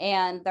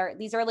 and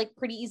these are like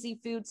pretty easy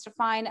foods to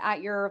find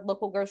at your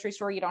local grocery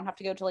store. You don't have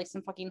to go to like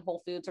some fucking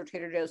Whole Foods or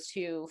Trader Joe's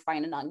to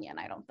find an onion,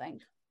 I don't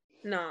think.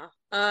 Nah.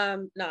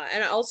 And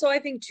also I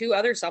think 2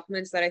 other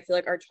supplements that I feel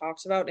like are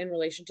talked about in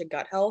relation to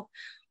gut health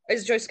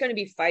is just going to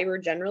be fiber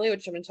generally,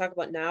 which I'm going to talk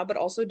about now, but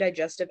also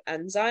digestive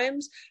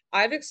enzymes.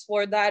 I've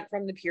explored that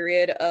from the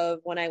period of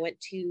when I went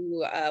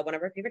to one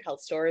of our favorite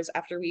health stores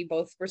after we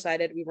both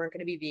decided we weren't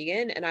going to be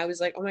vegan. And I was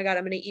like, oh my God,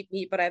 I'm going to eat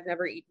meat, but I've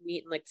never eaten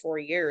meat in like 4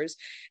 years.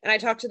 And I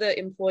talked to the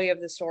employee of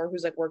the store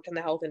who's like worked in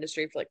the health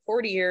industry for like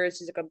 40 years.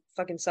 He's like a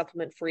fucking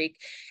supplement freak.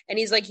 And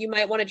he's like, you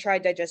might want to try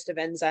digestive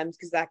enzymes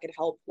because that could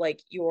help like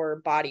your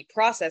body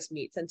process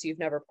meat since you've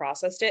never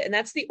processed it. And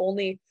that's the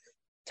only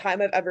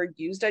time I've ever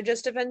used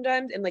digestive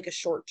enzymes in like a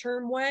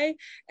short-term way.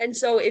 And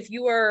so if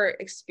you are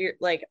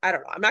like, I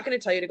don't know, I'm not going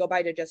to tell you to go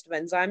buy digestive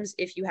enzymes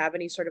if you have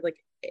any sort of like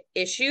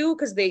issue,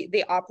 because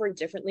they operate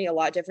differently, a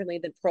lot differently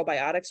than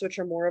probiotics, which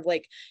are more of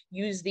like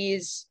use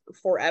these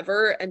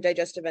forever, and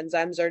digestive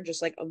enzymes are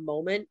just like a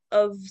moment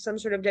of some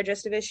sort of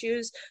digestive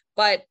issues.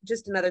 But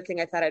just another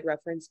thing I thought I'd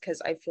reference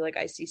because I feel like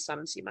I see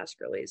some CMS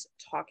girlies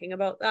talking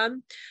about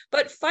them.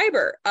 But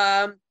fiber,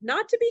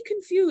 not to be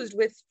confused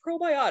with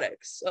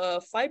probiotics.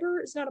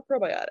 Fiber is not a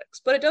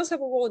probiotics, but it does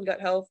have a role in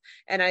gut health.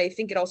 And I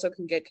think it also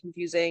can get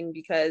confusing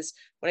because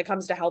when it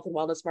comes to health and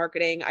wellness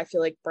marketing, I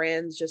feel like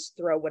brands just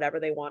throw whatever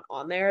they want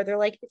on there. They're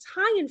like, it's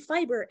high in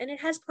fiber and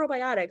it has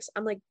probiotics.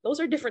 I'm like, those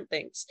are different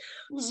things.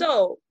 Mm-hmm.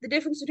 So the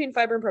difference between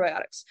fiber and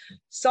probiotics: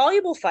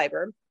 soluble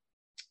fiber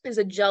is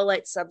a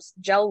gel-like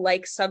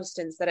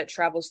substance that it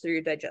travels through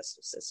your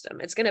digestive system.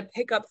 It's going to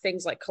pick up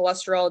things like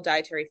cholesterol,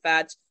 dietary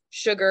fats,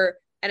 sugar,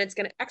 and it's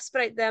going to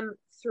expedite them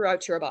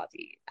throughout your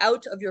body,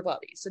 out of your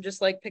body. So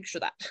just like picture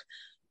that.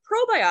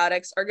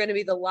 Probiotics are going to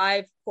be the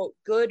live, quote,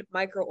 good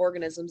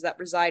microorganisms that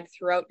reside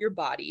throughout your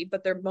body,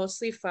 but they're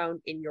mostly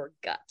found in your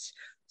gut.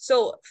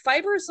 So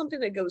fiber is something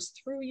that goes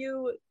through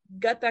you.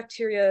 Gut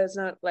bacteria is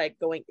not like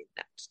going in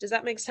that. Does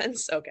that make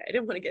sense? Okay, I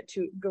didn't want to get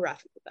too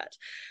graphic with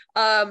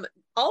that.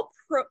 All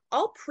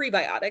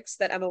prebiotics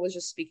that Emma was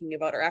just speaking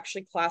about are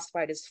actually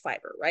classified as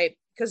fiber, right?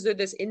 Because they're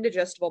this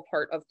indigestible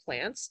part of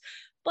plants.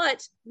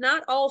 But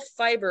not all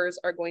fibers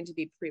are going to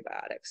be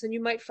prebiotics. And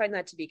you might find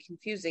that to be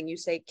confusing. You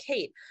say,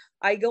 Kate,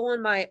 I go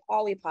on my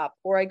Olipop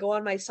or I go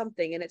on my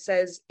something and it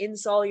says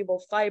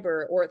insoluble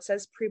fiber or it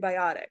says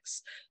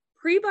prebiotics.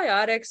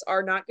 Prebiotics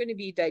are not going to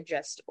be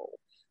digestible.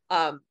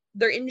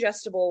 They're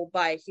ingestible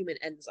by human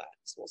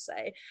enzymes, we'll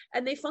say.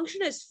 And they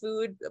function as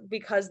food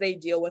because they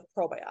deal with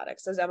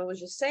probiotics. As Emma was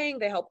just saying,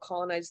 they help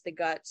colonize the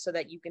gut so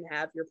that you can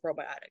have your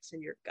probiotics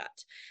in your gut.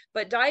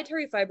 But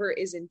dietary fiber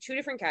is in two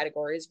different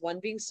categories, one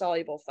being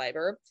soluble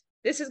fiber.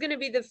 This is going to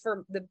be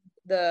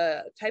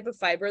the type of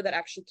fiber that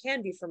actually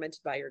can be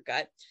fermented by your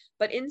gut.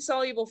 But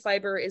insoluble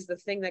fiber is the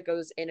thing that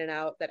goes in and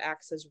out that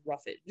acts as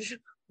roughage.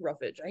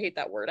 Roughage. I hate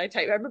that word. I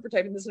remember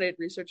typing this when I did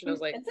research and I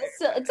was like,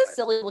 it's a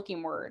silly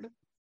looking word.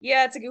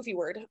 Yeah, it's a goofy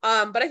word.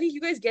 But I think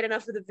you guys get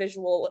enough of the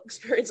visual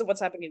experience of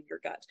what's happening in your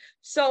gut.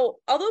 So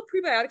although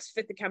prebiotics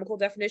fit the chemical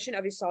definition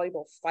of a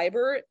soluble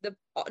fiber,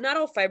 not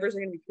all fibers are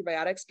going to be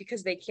prebiotics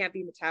because they can't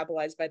be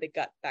metabolized by the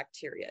gut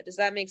bacteria. Does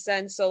that make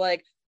sense? So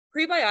like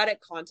prebiotic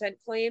content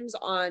claims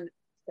on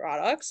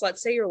products,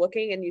 let's say you're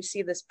looking and you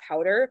see this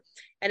powder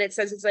and it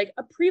says it's like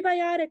a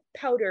prebiotic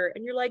powder.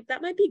 And you're like,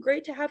 that might be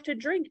great to have to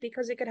drink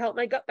because it could help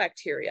my gut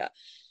bacteria.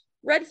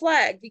 Red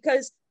flag,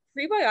 because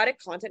prebiotic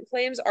content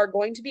claims are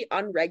going to be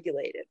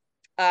unregulated.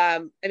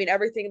 I mean,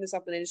 everything in the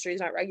supplement industry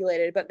is not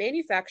regulated, but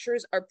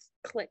manufacturers are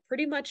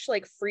pretty much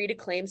like free to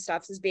claim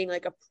stuff as being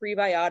like a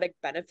prebiotic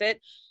benefit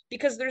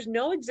because there's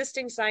no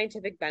existing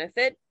scientific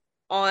benefit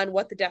on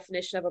what the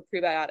definition of a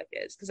prebiotic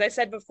is. Because I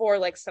said before,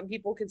 like some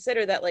people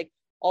consider that like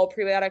all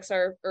prebiotics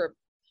are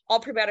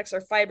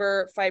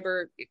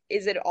fiber.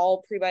 Is it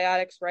all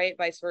prebiotics, right?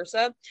 Vice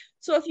versa.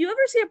 So if you ever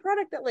see a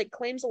product that like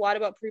claims a lot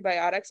about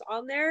prebiotics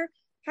on there,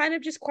 kind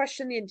of just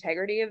question the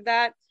integrity of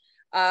that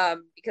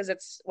because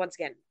it's, once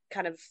again,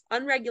 kind of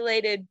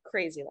unregulated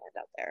crazy land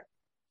out there.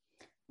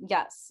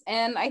 Yes.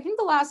 And I think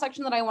the last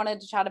section that I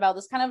wanted to chat about,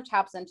 this kind of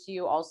taps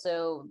into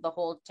also the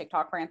whole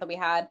TikTok rant that we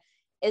had,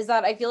 is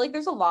that I feel like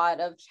there's a lot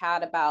of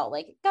chat about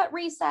like gut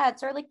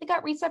resets or like the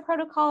gut reset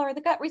protocol or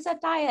the gut reset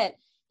diet.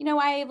 You know,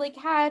 I like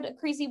had a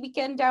crazy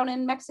weekend down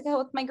in Mexico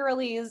with my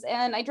girlies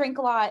and I drank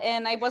a lot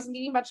and I wasn't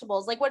eating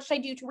vegetables. Like, what should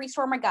I do to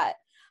restore my gut?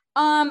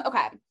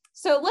 Okay.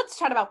 So let's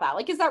chat about that.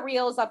 Like, is that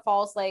real? Is that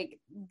false? Like,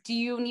 do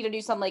you need to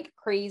do some like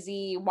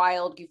crazy,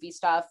 wild, goofy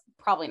stuff?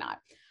 Probably not.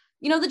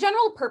 You know, the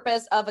general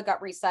purpose of a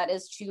gut reset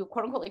is to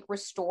quote unquote, like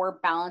restore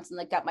balance in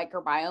the gut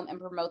microbiome and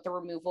promote the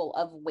removal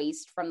of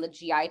waste from the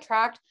GI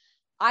tract.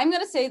 I'm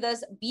going to say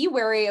this, be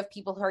wary of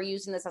people who are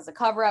using this as a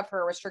cover up for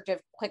a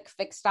restrictive quick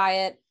fix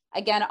diet.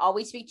 Again,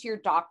 always speak to your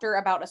doctor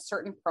about a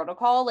certain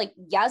protocol. Like,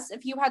 yes,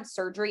 if you had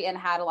surgery and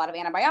had a lot of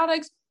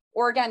antibiotics,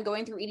 or again,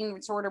 going through eating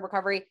disorder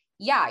recovery,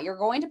 yeah, you're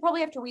going to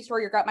probably have to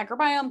restore your gut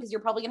microbiome because you're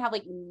probably gonna have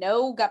like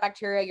no gut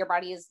bacteria. Your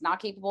body is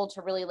not capable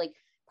to really like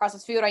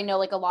process food. I know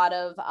like a lot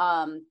of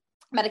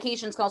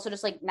medications can also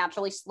just like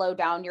naturally slow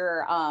down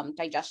your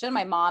digestion.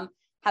 My mom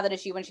had that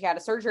issue when she had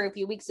a surgery a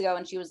few weeks ago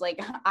and she was like,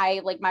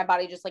 my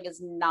body just like is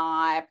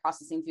not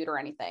processing food or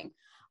anything.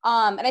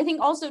 And I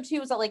think also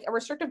too is that like a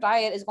restrictive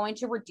diet is going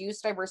to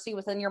reduce diversity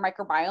within your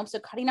microbiome. So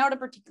cutting out a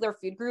particular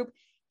food group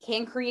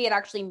can create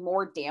actually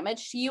more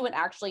damage to you and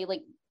actually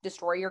like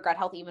destroy your gut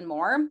health even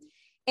more.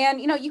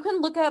 And, you know, you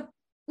can look up,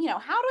 you know,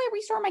 how do I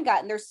restore my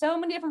gut? And there's so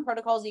many different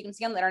protocols you can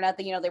see on the internet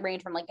that, you know, they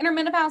range from like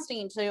intermittent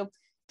fasting to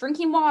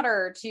drinking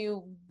water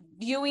to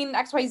doing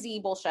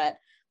XYZ bullshit.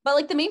 But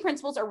like the main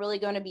principles are really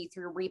going to be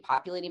through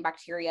repopulating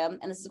bacteria.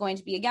 And this is going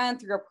to be, again,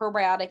 through a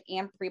probiotic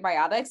and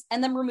prebiotics,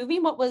 and then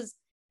removing what was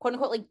quote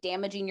unquote, like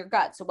damaging your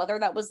gut. So whether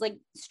that was like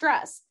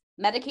stress,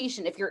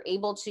 medication, if you're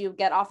able to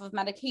get off of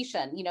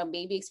medication, you know,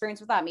 maybe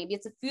experience with that, maybe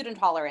it's a food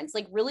intolerance,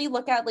 like really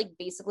look at like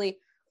basically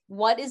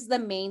what is the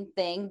main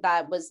thing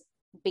that was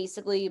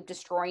basically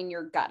destroying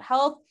your gut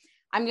health.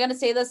 I'm going to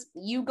say this,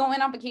 you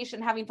going on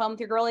vacation, having fun with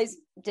your girlies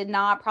did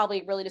not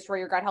probably really destroy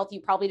your gut health. You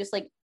probably just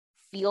like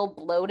feel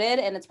bloated,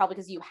 and it's probably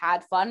because you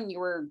had fun. You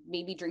were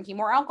maybe drinking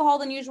more alcohol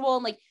than usual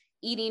and like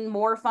eating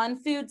more fun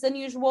foods than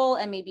usual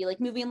and maybe like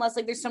moving less.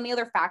 Like there's so many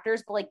other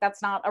factors, but like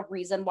that's not a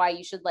reason why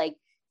you should like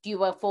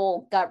do a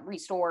full gut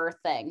restore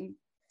thing.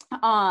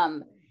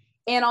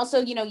 And also,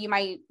 you know, you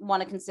might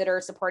want to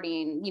consider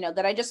supporting, you know,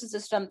 the digestive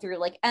system through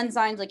like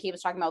enzymes, like he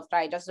was talking about with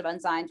digestive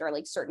enzymes or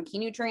like certain key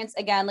nutrients.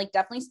 Again, like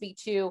definitely speak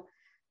to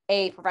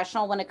a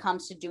professional when it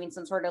comes to doing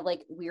some sort of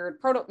like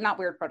not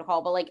weird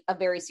protocol, but like a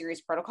very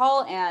serious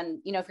protocol. And,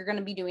 you know, if you're going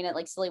to be doing it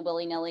like silly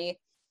willy-nilly,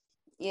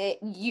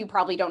 you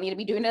probably don't need to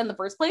be doing it in the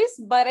first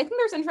place. But I think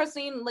there's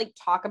interesting like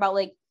talk about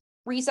like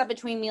reset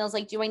between meals.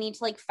 Like, do I need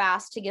to like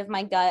fast to give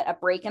my gut a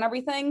break and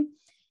everything?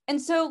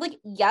 And so like,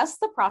 yes,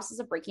 the process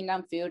of breaking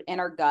down food in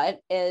our gut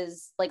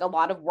is like a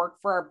lot of work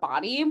for our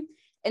body.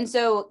 And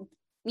so,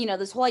 you know,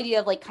 this whole idea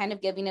of like kind of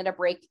giving it a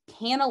break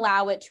can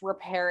allow it to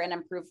repair and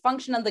improve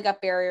function of the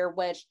gut barrier,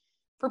 which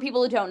for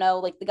people who don't know,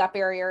 like the gut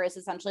barrier is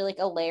essentially like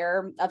a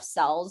layer of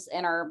cells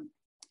in our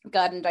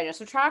gut and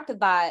digestive tract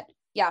that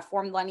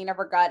form the lining of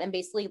our gut and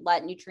basically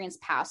let nutrients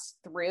pass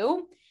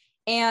through.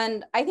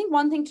 And I think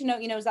one thing to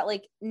note, is that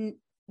like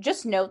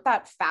just note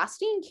that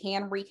fasting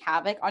can wreak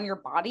havoc on your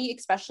body,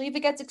 especially if it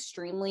gets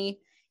extremely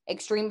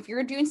extreme. If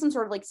you're doing some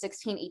sort of like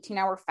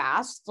 18-hour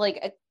fast,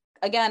 like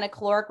again, a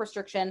caloric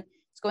restriction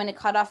is going to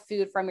cut off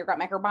food from your gut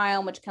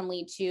microbiome, which can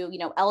lead to,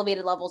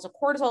 elevated levels of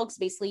cortisol, because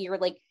basically you're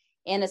like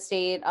in a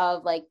state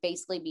of like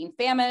basically being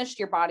famished.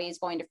 Your body is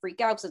going to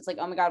freak out. So it's like,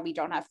 oh my God, we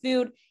don't have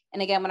food.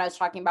 And again, when I was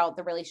talking about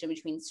the relation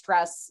between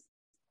stress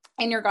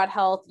and your gut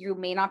health, you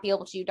may not be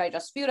able to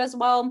digest food as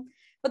well.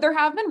 But there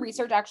have been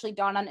research actually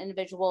done on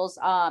individuals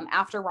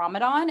after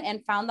Ramadan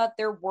and found that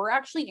there were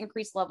actually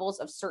increased levels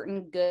of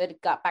certain good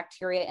gut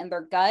bacteria in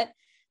their gut.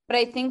 But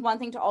I think one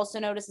thing to also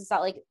notice is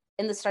that like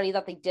in the study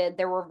that they did,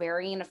 there were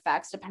varying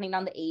effects depending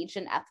on the age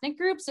and ethnic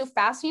group. So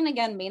fasting,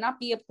 again, may not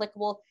be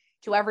applicable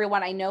to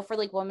everyone. I know for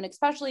like women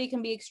especially, it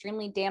can be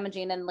extremely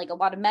damaging, and like a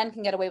lot of men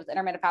can get away with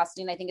intermittent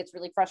fasting. I think it's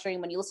really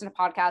frustrating when you listen to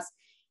podcasts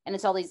and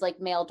it's all these like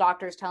male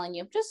doctors telling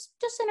you just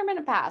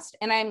intermittent fast.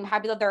 And I'm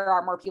happy that there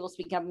are more people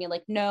speaking up to me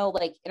like, no,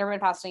 like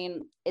intermittent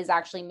fasting is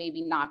actually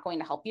maybe not going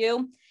to help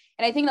you.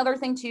 And I think another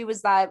thing too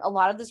is that a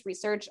lot of this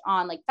research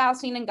on like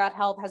fasting and gut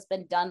health has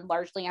been done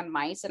largely on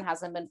mice and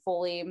hasn't been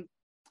fully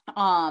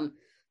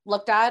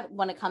looked at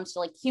when it comes to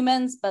like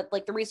humans. But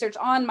like the research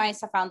on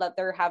mice have found that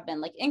there have been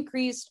like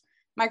increased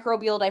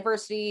microbial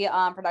diversity,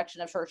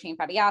 production of short chain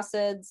fatty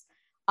acids,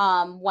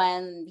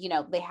 when,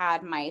 they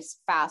had mice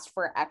fast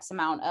for X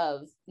amount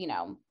of,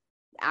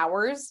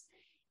 hours.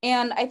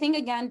 And I think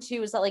again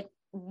too, is that like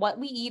what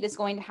we eat is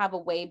going to have a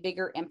way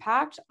bigger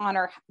impact on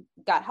our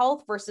gut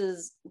health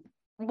versus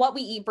what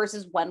we eat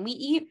versus when we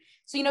eat.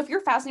 So, if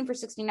you're fasting for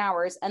 16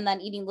 hours and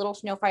then eating little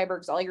to no fiber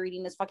because all you're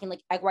eating is fucking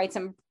like egg whites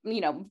and,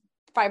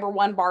 fiber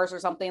one bars or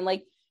something,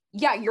 like,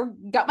 yeah, your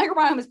gut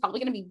microbiome is probably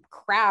going to be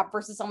crap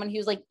versus someone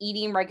who's like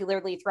eating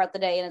regularly throughout the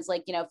day and is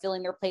like,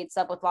 filling their plates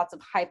up with lots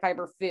of high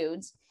fiber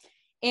foods.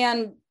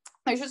 And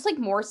there's just like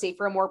more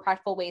safer and more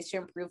practical ways to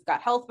improve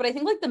gut health. But I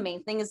think like the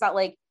main thing is that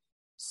like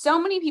so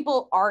many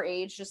people our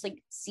age just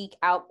like seek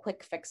out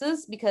quick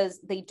fixes because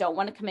they don't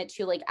want to commit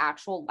to like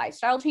actual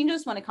lifestyle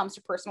changes when it comes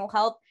to personal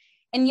health.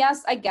 And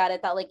yes, I get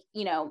it that like,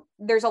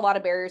 there's a lot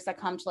of barriers that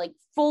come to like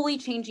fully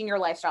changing your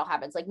lifestyle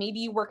habits. Like maybe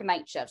you work a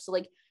night shift, so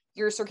like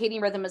your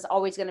circadian rhythm is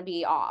always going to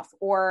be off,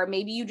 or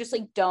maybe you just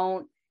like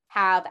don't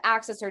have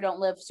access or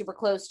don't live super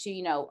close to,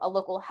 a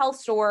local health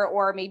store,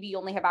 or maybe you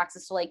only have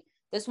access to like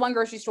this one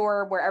grocery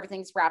store where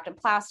everything's wrapped in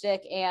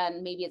plastic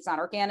and maybe it's not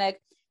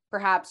organic.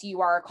 Perhaps you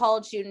are a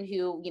college student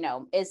who,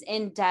 is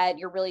in debt.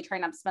 You're really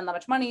trying not to spend that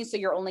much money, so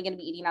you're only going to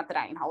be eating at the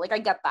dining hall. Like I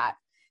get that.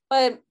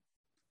 But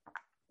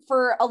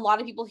for a lot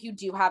of people who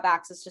do have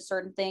access to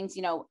certain things,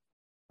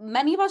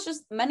 many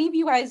of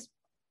you guys,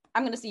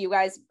 I'm going to see you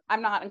guys,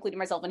 I'm not including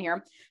myself in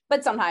here,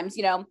 but sometimes,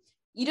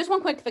 you just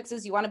want quick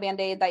fixes. You want a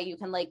Band-Aid that you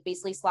can like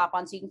basically slap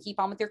on so you can keep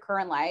on with your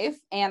current life.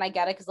 And I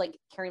get it, because like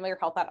caring about your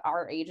health at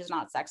our age is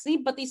not sexy,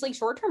 but these like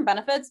short-term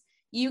benefits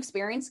you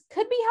experience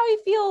could be how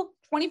you feel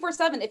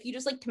 24/7 if you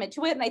just like commit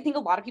to it. And I think a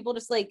lot of people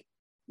just like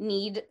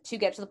need to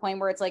get to the point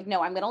where it's like,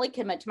 no, I'm going to like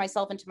commit to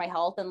myself and to my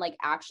health. And like,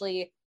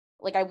 actually,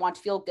 like I want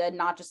to feel good,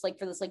 not just like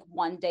for this like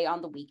one day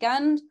on the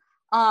weekend.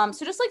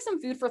 So just like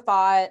some food for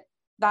thought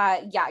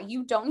that, yeah,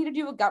 you don't need to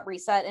do a gut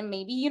reset, and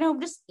maybe,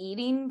 just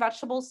eating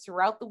vegetables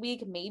throughout the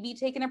week, maybe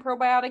taking a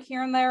probiotic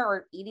here and there,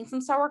 or eating some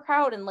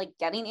sauerkraut and like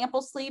getting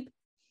ample sleep,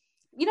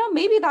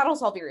 maybe that'll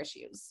solve your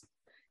issues.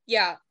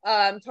 Yeah,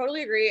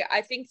 totally agree.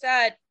 I think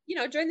that,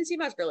 join the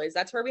CMOS girlies.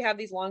 That's where we have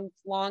these long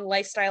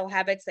lifestyle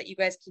habits that you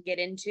guys can get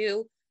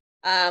into.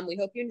 We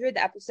hope you enjoyed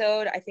the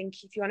episode. I think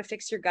if you want to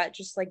fix your gut,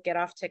 just like get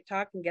off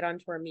TikTok and get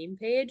onto our meme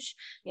page.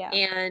 Yeah.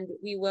 And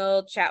we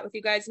will chat with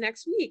you guys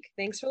next week.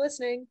 Thanks for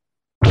listening.